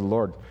 I'm going to go to the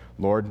Lord.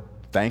 Lord,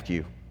 thank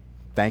you.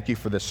 Thank you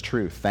for this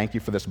truth. Thank you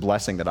for this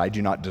blessing that I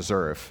do not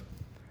deserve.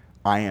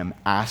 I am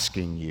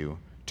asking you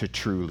to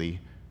truly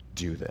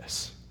do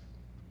this.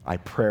 I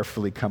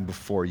prayerfully come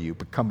before you,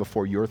 but come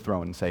before your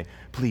throne and say,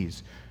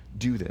 please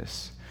do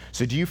this.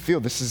 So do you feel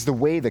this is the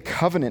way the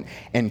covenant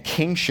and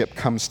kingship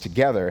comes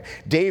together?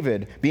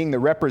 David, being the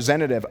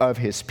representative of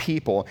his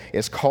people,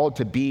 is called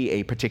to be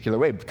a particular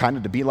way, kind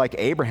of to be like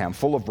Abraham,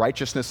 full of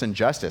righteousness and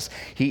justice.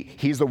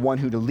 He's the one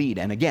who to lead.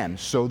 And again,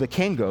 so the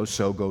king goes,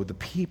 so go the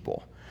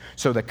people.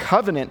 So the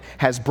covenant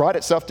has brought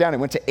itself down. It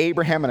went to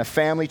Abraham and a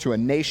family, to a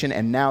nation,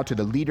 and now to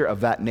the leader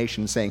of that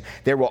nation, saying,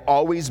 God will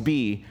always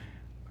be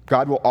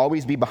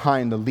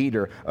behind the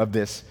leader of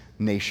this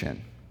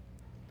nation.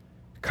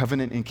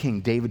 Covenant and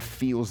king. David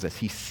feels this.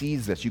 He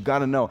sees this. You've got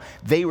to know,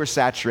 they were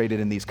saturated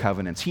in these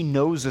covenants. He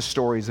knows the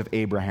stories of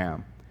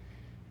Abraham.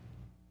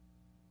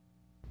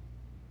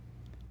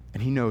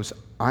 And he knows,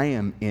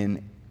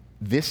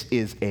 this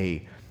is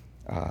a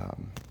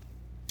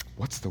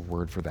what's the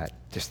word for that?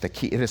 Just the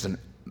key. It is an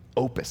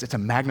opus. It's a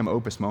magnum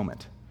opus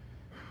moment.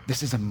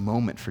 This is a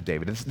moment for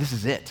David. This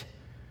is it.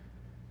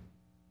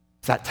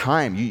 It's that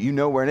time. You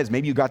know where it is.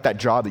 Maybe you got that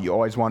job that you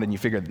always wanted and you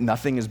figured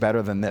nothing is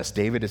better than this.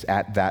 David is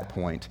at that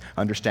point,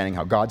 understanding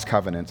how God's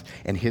covenant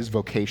and his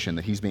vocation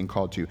that he's being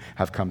called to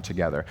have come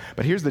together.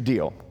 But here's the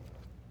deal.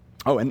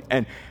 Oh,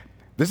 and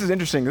this is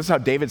interesting. This is how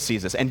David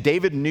sees this. And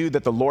David knew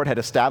that the Lord had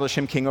established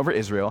him king over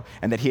Israel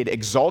and that he had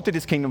exalted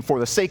his kingdom for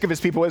the sake of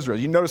his people Israel.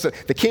 You notice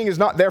that the king is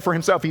not there for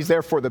himself. He's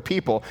there for the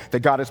people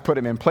that God has put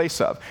him in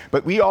place of.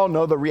 But we all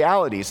know the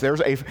realities.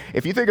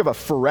 If you think of a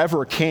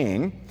forever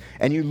king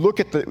and you look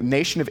at the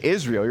nation of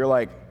Israel, you're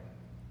like,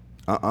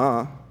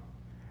 that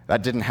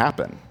didn't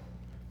happen.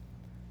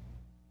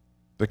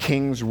 The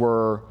kings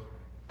were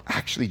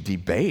actually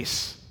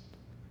debased.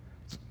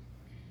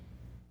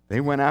 They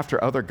went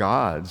after other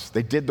gods.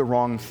 They did the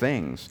wrong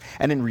things.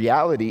 And in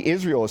reality,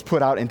 Israel is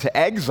put out into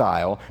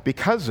exile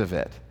because of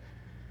it.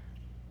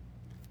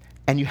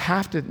 And you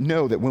have to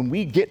know that when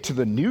we get to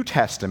the New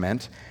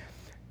Testament,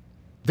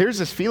 there's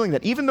this feeling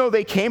that even though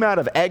they came out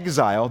of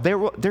exile,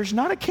 there's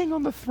not a king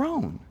on the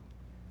throne.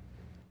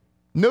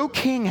 No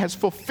king has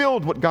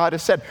fulfilled what God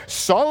has said.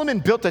 Solomon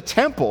built a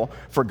temple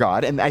for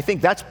God, and I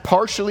think that's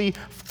partially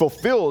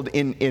fulfilled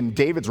in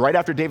David's, right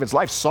after David's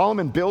life.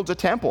 Solomon builds a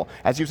temple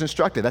as he was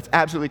instructed. That's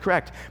absolutely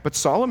correct. But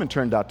Solomon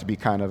turned out to be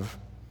kind of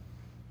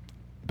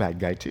a bad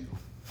guy too.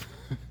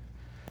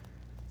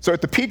 So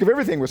at the peak of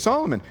everything with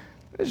Solomon,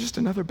 there's just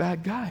another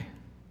bad guy.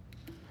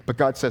 But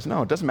God says,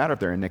 no, it doesn't matter if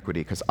they're iniquity,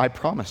 because I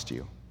promised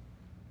you.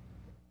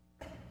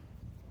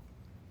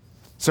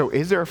 So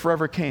is there a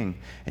forever king?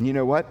 And you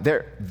know what?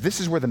 This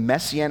is where the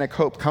messianic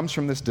hope comes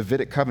from, this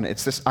Davidic covenant.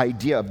 It's this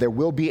idea of there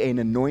will be an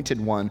anointed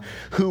one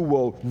who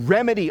will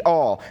remedy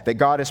all that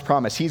God has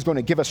promised. He's going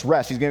to give us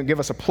rest. He's going to give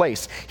us a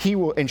place. He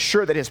will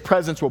ensure that his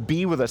presence will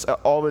be with us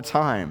all the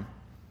time.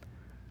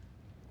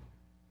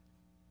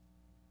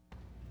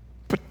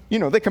 But,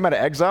 they come out of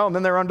exile and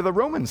then they're under the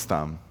Romans'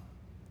 thumb.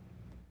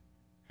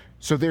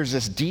 So there's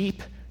this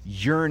deep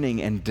yearning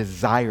and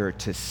desire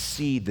to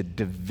see the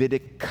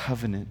Davidic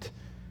covenant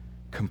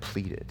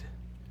completed.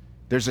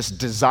 There's this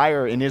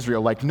desire in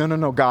Israel like,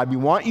 no, God, we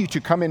want you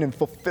to come in and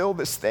fulfill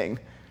this thing.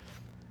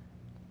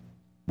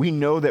 We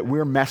know that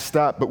we're messed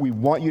up, but we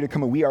want you to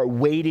come in. We are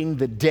waiting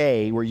the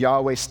day where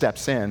Yahweh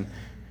steps in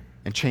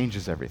and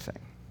changes everything.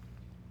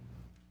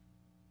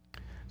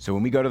 So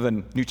when we go to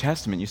the New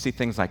Testament, you see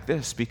things like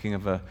this, speaking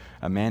of a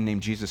man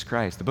named Jesus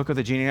Christ, the book of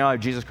the genealogy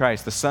of Jesus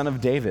Christ, the son of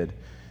David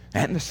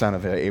and the son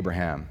of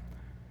Abraham.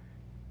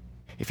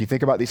 If you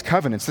think about these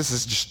covenants, this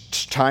is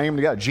just tying them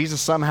together.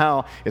 Jesus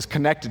somehow is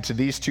connected to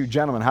these two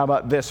gentlemen. How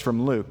about this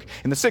from Luke?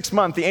 In the 6th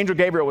month, the angel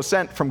Gabriel was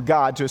sent from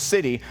God to a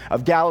city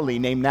of Galilee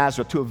named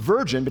Nazareth to a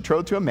virgin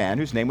betrothed to a man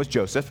whose name was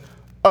Joseph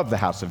of the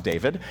house of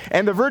David.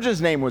 And the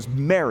virgin's name was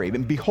Mary.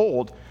 And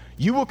behold,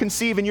 you will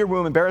conceive in your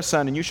womb and bear a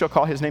son, and you shall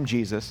call his name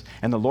Jesus.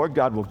 And the Lord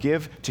God will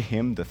give to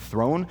him the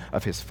throne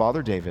of his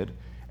father David,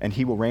 and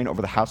he will reign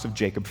over the house of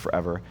Jacob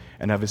forever,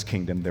 and of his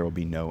kingdom there will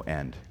be no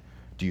end.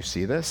 Do you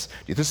see this?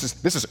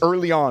 This is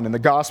early on in the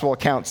gospel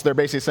accounts. They're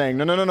basically saying,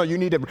 no, you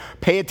need to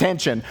pay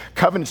attention.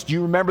 Covenants, do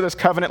you remember this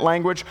covenant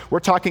language?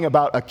 We're talking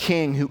about a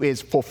king who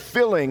is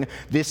fulfilling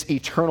this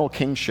eternal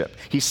kingship.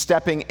 He's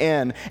stepping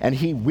in, and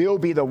he will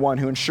be the one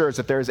who ensures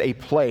that there is a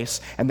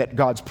place and that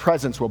God's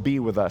presence will be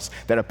with us,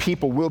 that a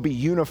people will be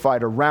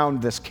unified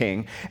around this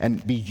king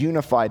and be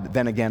unified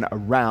then again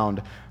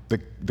around the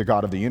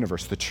God of the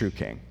universe, the true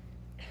king.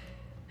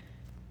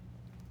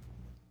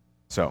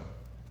 So,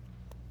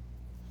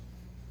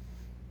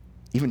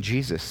 even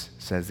Jesus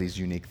says these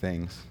unique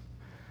things.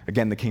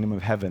 Again, the kingdom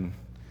of heaven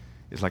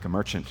is like a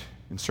merchant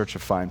in search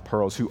of fine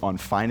pearls who, on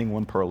finding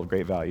one pearl of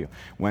great value,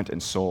 went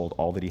and sold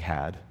all that he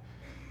had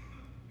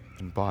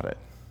and bought it.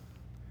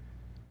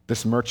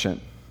 This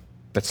merchant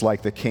that's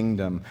like the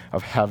kingdom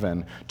of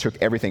heaven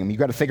took everything. I mean, you've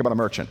got to think about a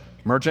merchant.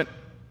 Merchant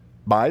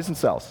buys and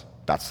sells.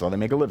 That's how they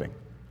make a living.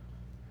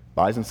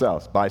 Buys and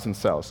sells, buys and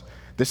sells.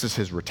 This is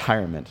his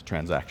retirement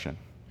transaction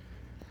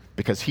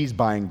because he's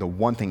buying the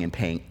one thing and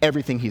paying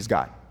everything he's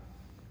got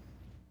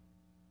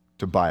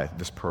to buy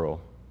this pearl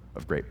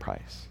of great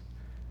price.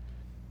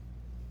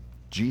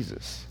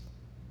 Jesus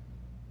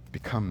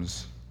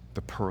becomes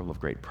the pearl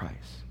of great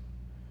price.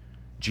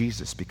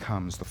 Jesus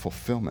becomes the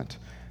fulfillment,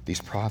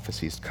 these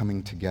prophecies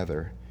coming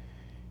together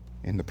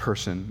in the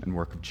person and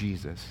work of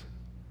Jesus,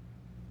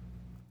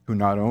 who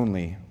not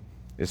only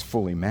is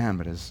fully man,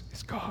 but is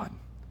God.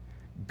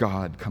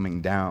 God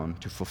coming down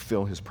to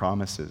fulfill his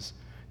promises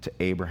to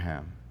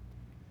Abraham,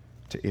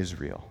 to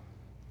Israel,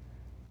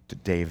 to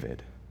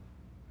David,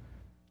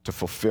 to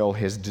fulfill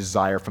his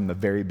desire from the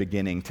very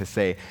beginning to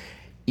say,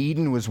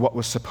 Eden was what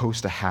was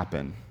supposed to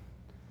happen.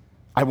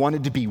 I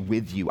wanted to be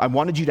with you. I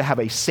wanted you to have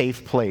a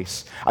safe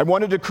place. I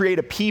wanted to create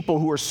a people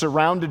who are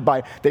surrounded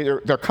by, they're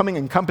coming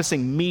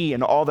encompassing me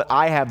and all that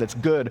I have that's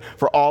good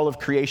for all of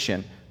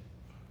creation.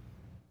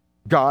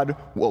 God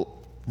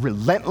will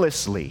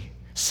relentlessly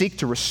seek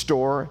to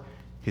restore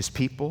his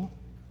people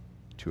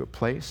to a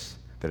place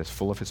that is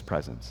full of his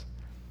presence.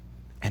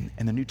 And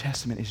the New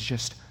Testament is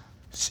just,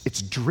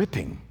 it's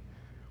dripping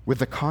with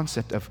the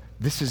concept of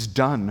this is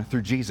done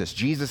through Jesus.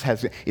 Jesus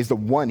is the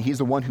one, he's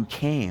the one who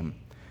came.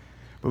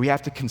 But we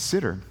have to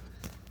consider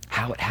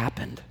how it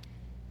happened.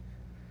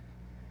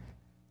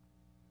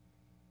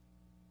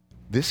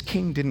 This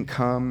king didn't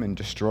come and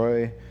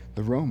destroy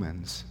the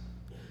Romans.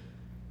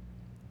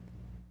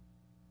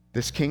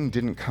 This king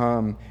didn't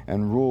come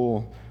and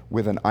rule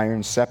with an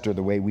iron scepter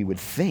the way we would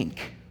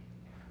think.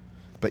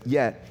 But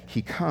yet,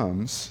 he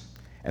comes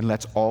and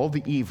lets all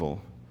the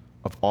evil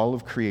of all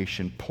of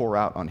creation pour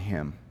out on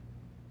him.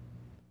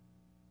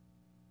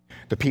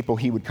 The people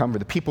he would come for,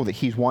 the people that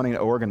he's wanting to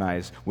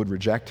organize would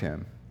reject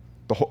him.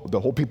 The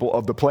whole people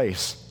of the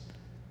place.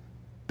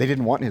 They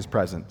didn't want his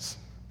presence.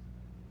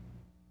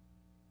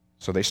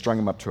 So they strung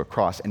him up to a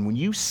cross. And when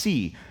you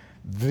see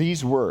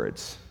these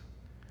words,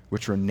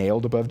 which were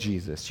nailed above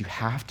Jesus, you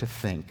have to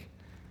think,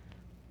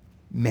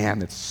 man,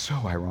 that's so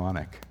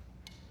ironic.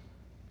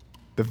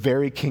 The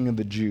very king of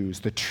the Jews,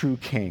 the true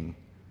king,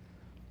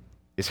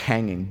 is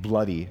hanging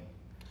bloody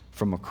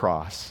from a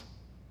cross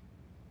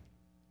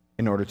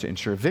in order to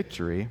ensure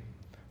victory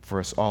for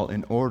us all,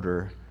 in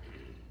order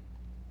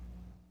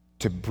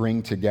to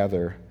bring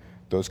together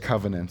those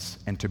covenants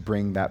and to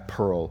bring that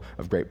pearl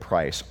of great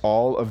price.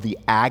 All of the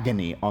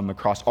agony on the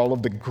cross, all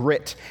of the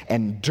grit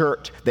and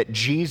dirt that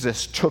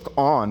Jesus took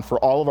on for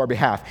all of our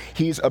behalf,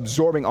 he's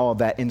absorbing all of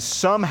that. And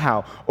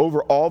somehow,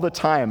 over all the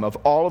time of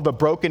all of the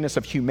brokenness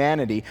of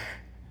humanity,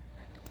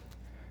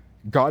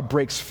 God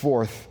breaks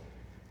forth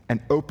and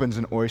opens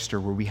an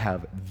oyster where we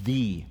have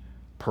the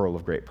pearl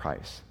of great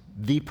price.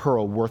 The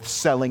pearl worth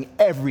selling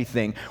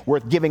everything,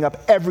 worth giving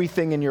up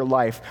everything in your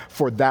life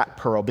for that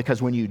pearl.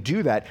 Because when you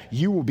do that,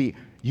 you will be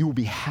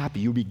happy,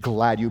 you'll be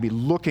glad, you'll be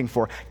looking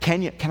for,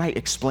 can I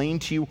explain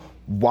to you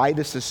why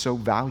this is so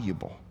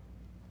valuable?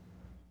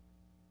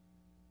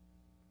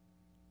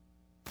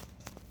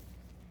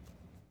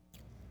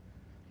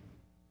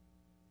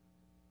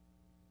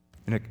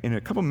 In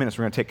a couple minutes,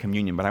 we're going to take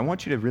communion, but I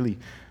want you to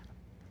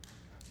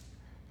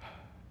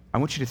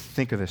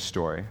think of this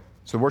story.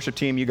 So the worship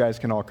team, you guys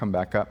can all come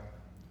back up.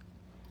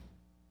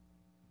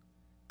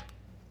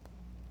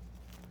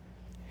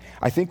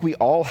 I think we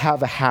all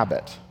have a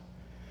habit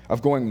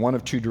of going one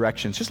of two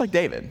directions, just like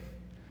David.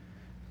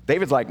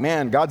 David's like,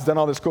 man, God's done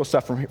all this cool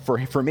stuff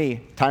for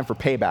me, time for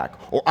payback.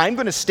 Or I'm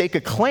going to stake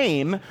a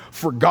claim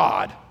for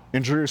God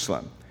in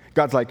Jerusalem.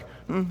 God's like,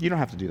 you don't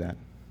have to do that.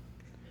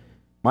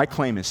 My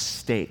claim is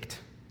staked.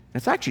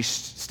 It's actually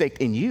staked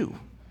in you.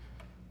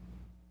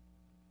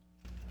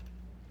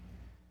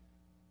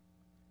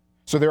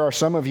 So there are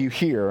some of you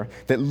here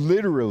that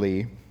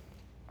literally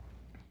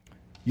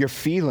you're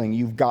feeling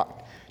you've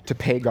got to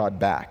pay God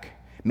back.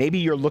 Maybe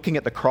you're looking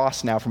at the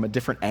cross now from a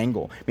different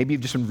angle. Maybe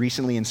you've just been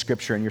recently in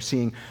Scripture and you're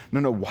seeing,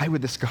 no, why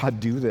would this God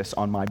do this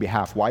on my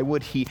behalf? Why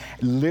would he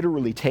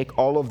literally take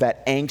all of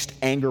that angst,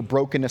 anger,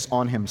 brokenness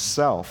on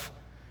himself?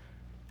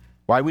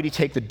 Why would he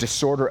take the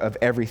disorder of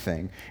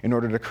everything in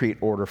order to create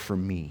order for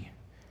me?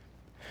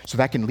 So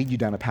that can lead you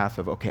down a path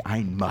of, okay,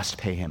 I must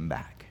pay him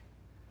back.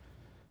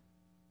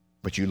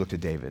 But you look at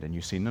David and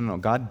you see, no,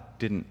 God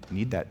didn't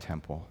need that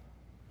temple.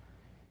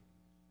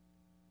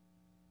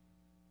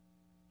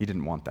 He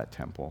didn't want that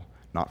temple,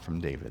 not from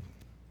David.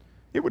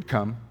 It would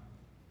come.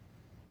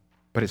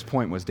 But his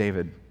point was,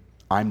 David,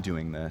 I'm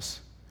doing this.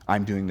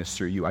 I'm doing this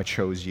through you. I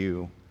chose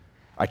you.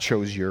 I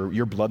chose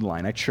your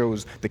bloodline. I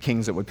chose the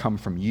kings that would come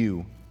from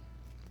you.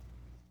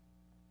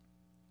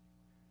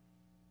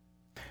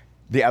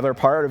 The other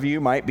part of you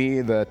might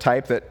be the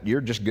type that you're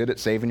just good at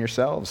saving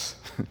yourselves.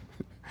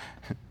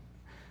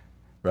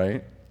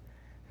 Right?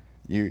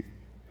 You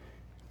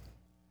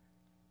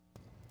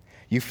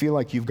feel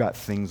like you've got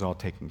things all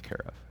taken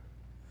care of.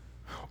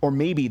 Or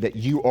maybe that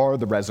you are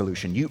the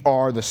resolution. You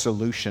are the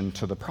solution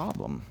to the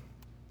problem.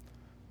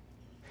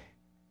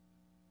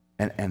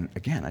 And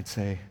again, I'd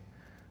say,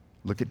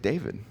 look at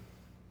David.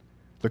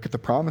 Look at the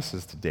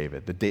promises to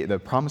David, the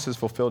promises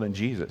fulfilled in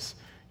Jesus.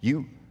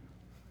 You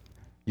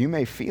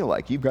may feel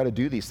like you've got to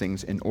do these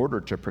things in order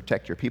to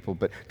protect your people,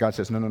 but God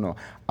says, no.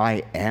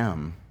 I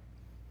am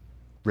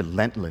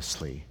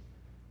relentlessly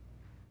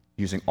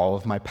using all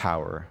of my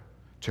power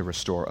to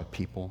restore a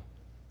people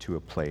to a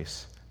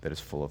place that is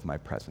full of my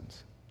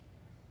presence.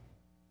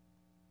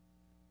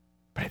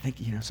 But I think,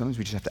 sometimes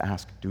we just have to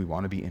ask, do we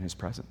want to be in his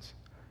presence?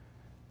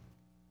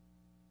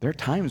 There are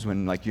times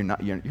when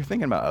you're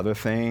thinking about other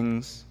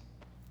things.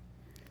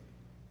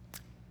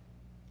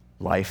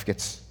 Life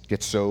gets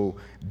so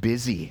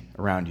busy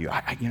around you.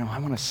 I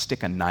want to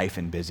stick a knife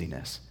in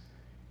busyness.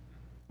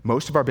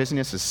 Most of our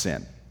busyness is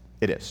sin.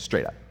 It is,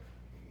 straight up.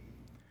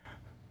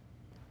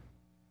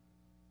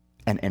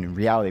 And in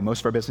reality,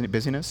 most of our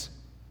busyness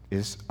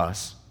is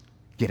us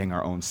getting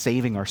our own,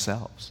 saving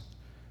ourselves,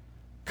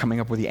 coming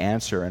up with the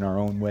answer in our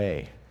own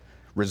way,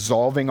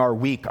 resolving our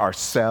week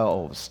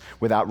ourselves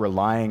without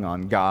relying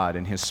on God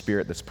and his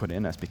Spirit that's put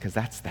in us, because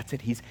that's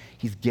it. He's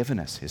given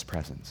us his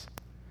presence,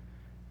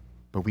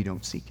 but we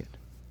don't seek it.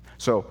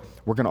 So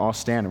we're going to all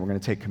stand and we're going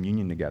to take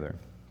communion together.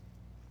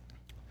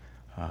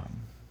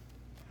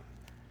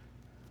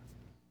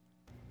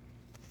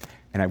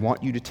 And I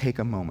want you to take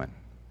a moment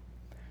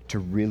to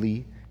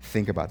really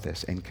think about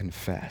this and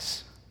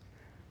confess.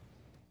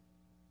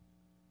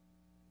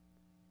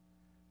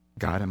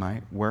 God,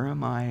 where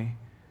am I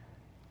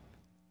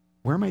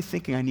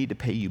thinking I need to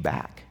pay you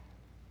back?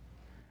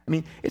 I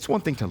mean, it's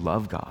one thing to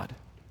love God.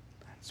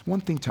 It's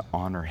one thing to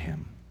honor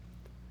him.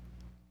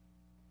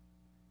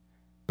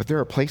 But there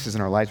are places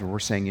in our lives where we're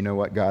saying, you know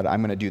what, God,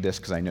 I'm going to do this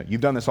because I know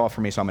you've done this all for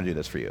me, so I'm going to do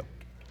this for you.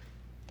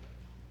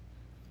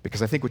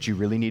 Because I think what you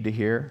really need to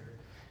hear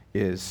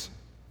is,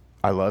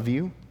 I love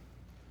you.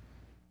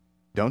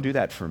 Don't do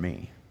that for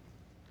me.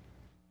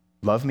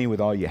 Love me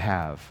with all you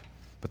have,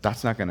 but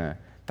that's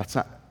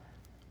not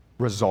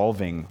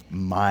resolving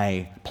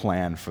my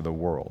plan for the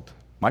world.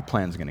 My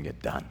plan's going to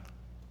get done.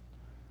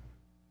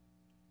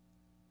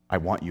 I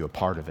want you a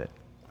part of it.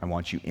 I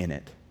want you in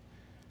it.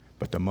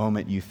 But the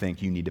moment you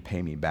think you need to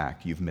pay me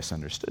back, you've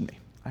misunderstood me.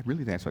 I really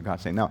think that's what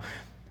God's saying. Now,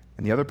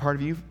 and the other part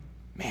of you,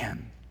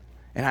 man,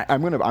 and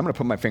I'm gonna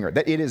put my finger,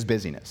 that it is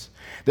busyness.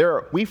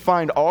 We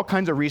find all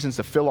kinds of reasons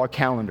to fill our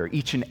calendar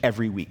each and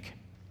every week.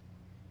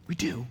 We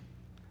do.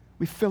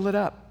 We fill it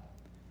up.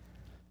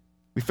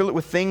 We fill it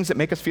with things that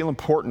make us feel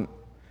important.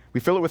 We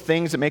fill it with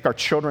things that make our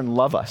children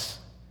love us.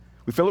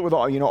 We fill it with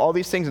all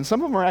these things, and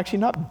some of them are actually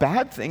not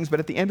bad things, but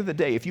at the end of the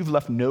day, if you've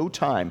left no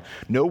time,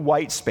 no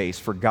white space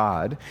for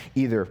God,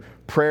 either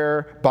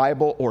prayer,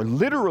 Bible, or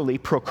literally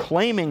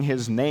proclaiming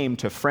his name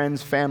to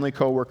friends, family,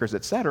 coworkers,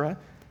 etc.,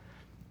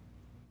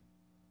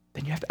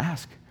 then you have to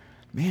ask,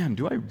 man,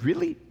 do I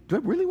really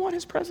want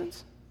his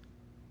presence?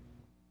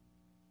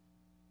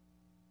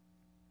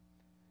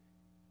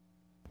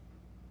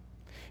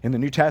 In the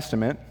New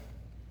Testament,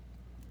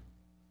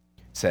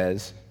 it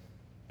says,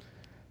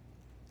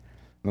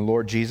 the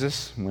Lord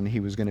Jesus, when he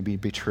was going to be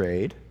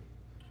betrayed,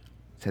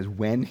 it says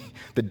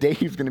the day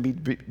he was going to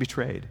be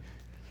betrayed,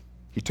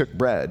 he took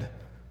bread,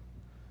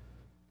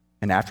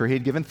 and after he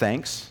had given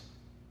thanks,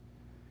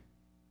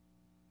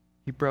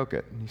 he broke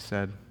it, and he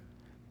said,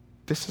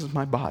 this is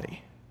my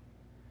body.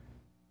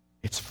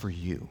 It's for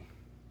you.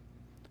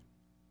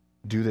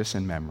 Do this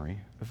in memory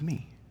of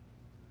me.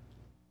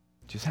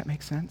 Does that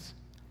make sense?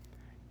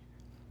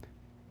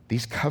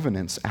 These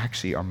covenants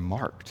actually are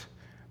marked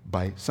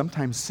by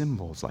sometimes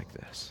symbols like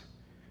this.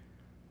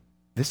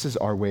 This is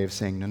our way of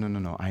saying,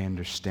 no, I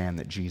understand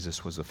that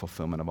Jesus was the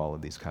fulfillment of all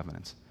of these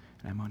covenants,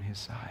 and I'm on his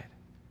side.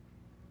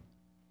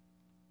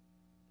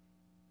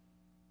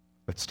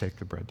 Let's take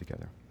the bread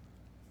together.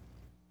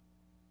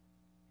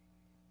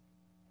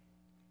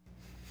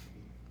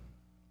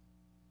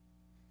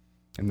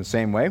 In the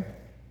same way,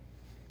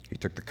 he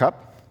took the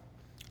cup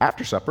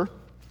after supper,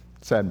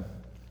 said,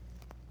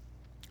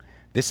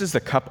 this is the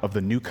cup of the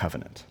new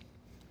covenant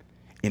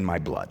in my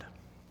blood.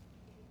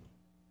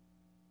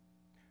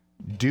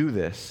 Do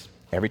this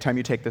every time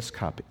you take this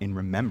cup in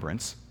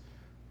remembrance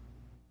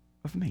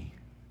of me.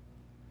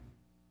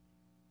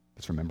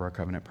 Let's remember our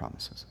covenant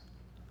promises.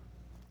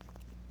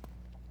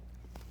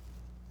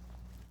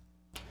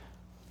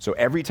 So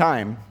every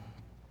time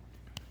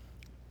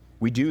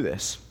we do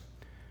this,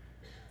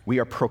 we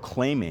are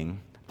proclaiming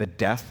the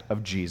death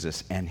of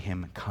Jesus and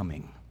him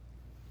coming.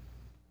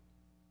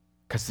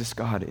 Because this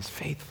God is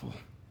faithful.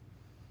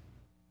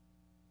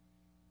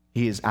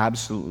 He is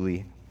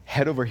absolutely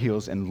head over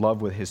heels in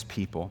love with his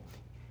people,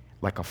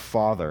 like a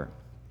father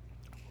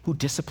who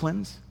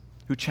disciplines,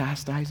 who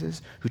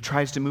chastises, who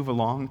tries to move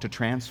along to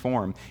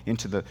transform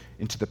into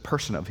the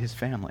person of his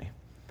family.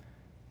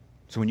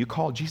 So when you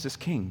call Jesus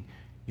King,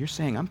 you're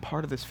saying, I'm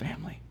part of this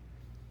family.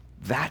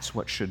 That's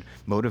what should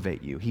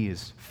motivate you. He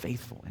is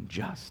faithful and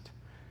just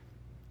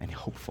and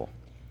hopeful.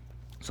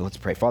 So let's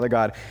pray. Father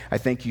God, I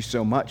thank you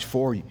so much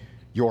for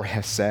your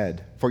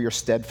hesed, for your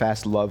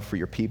steadfast love for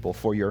your people,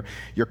 for your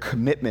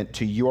commitment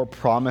to your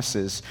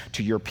promises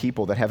to your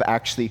people that have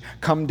actually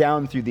come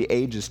down through the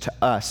ages to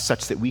us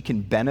such that we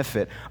can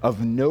benefit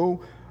of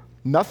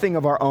nothing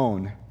of our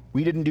own.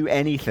 We didn't do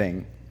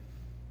anything,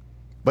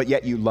 but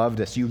yet you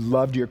loved us. You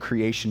loved your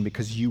creation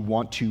because you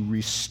want to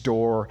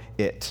restore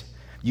it.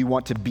 You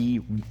want to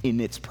be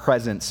in its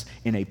presence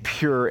in a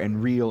pure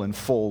and real and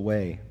full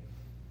way.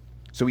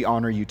 So we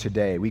honor you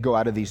today. We go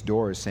out of these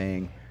doors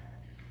saying,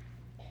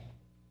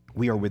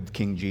 we are with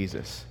King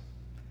Jesus.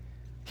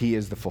 He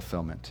is the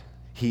fulfillment.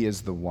 He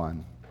is the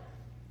one.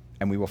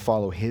 And we will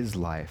follow his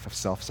life of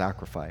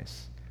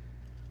self-sacrifice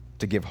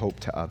to give hope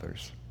to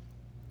others.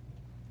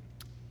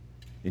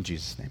 In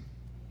Jesus' name.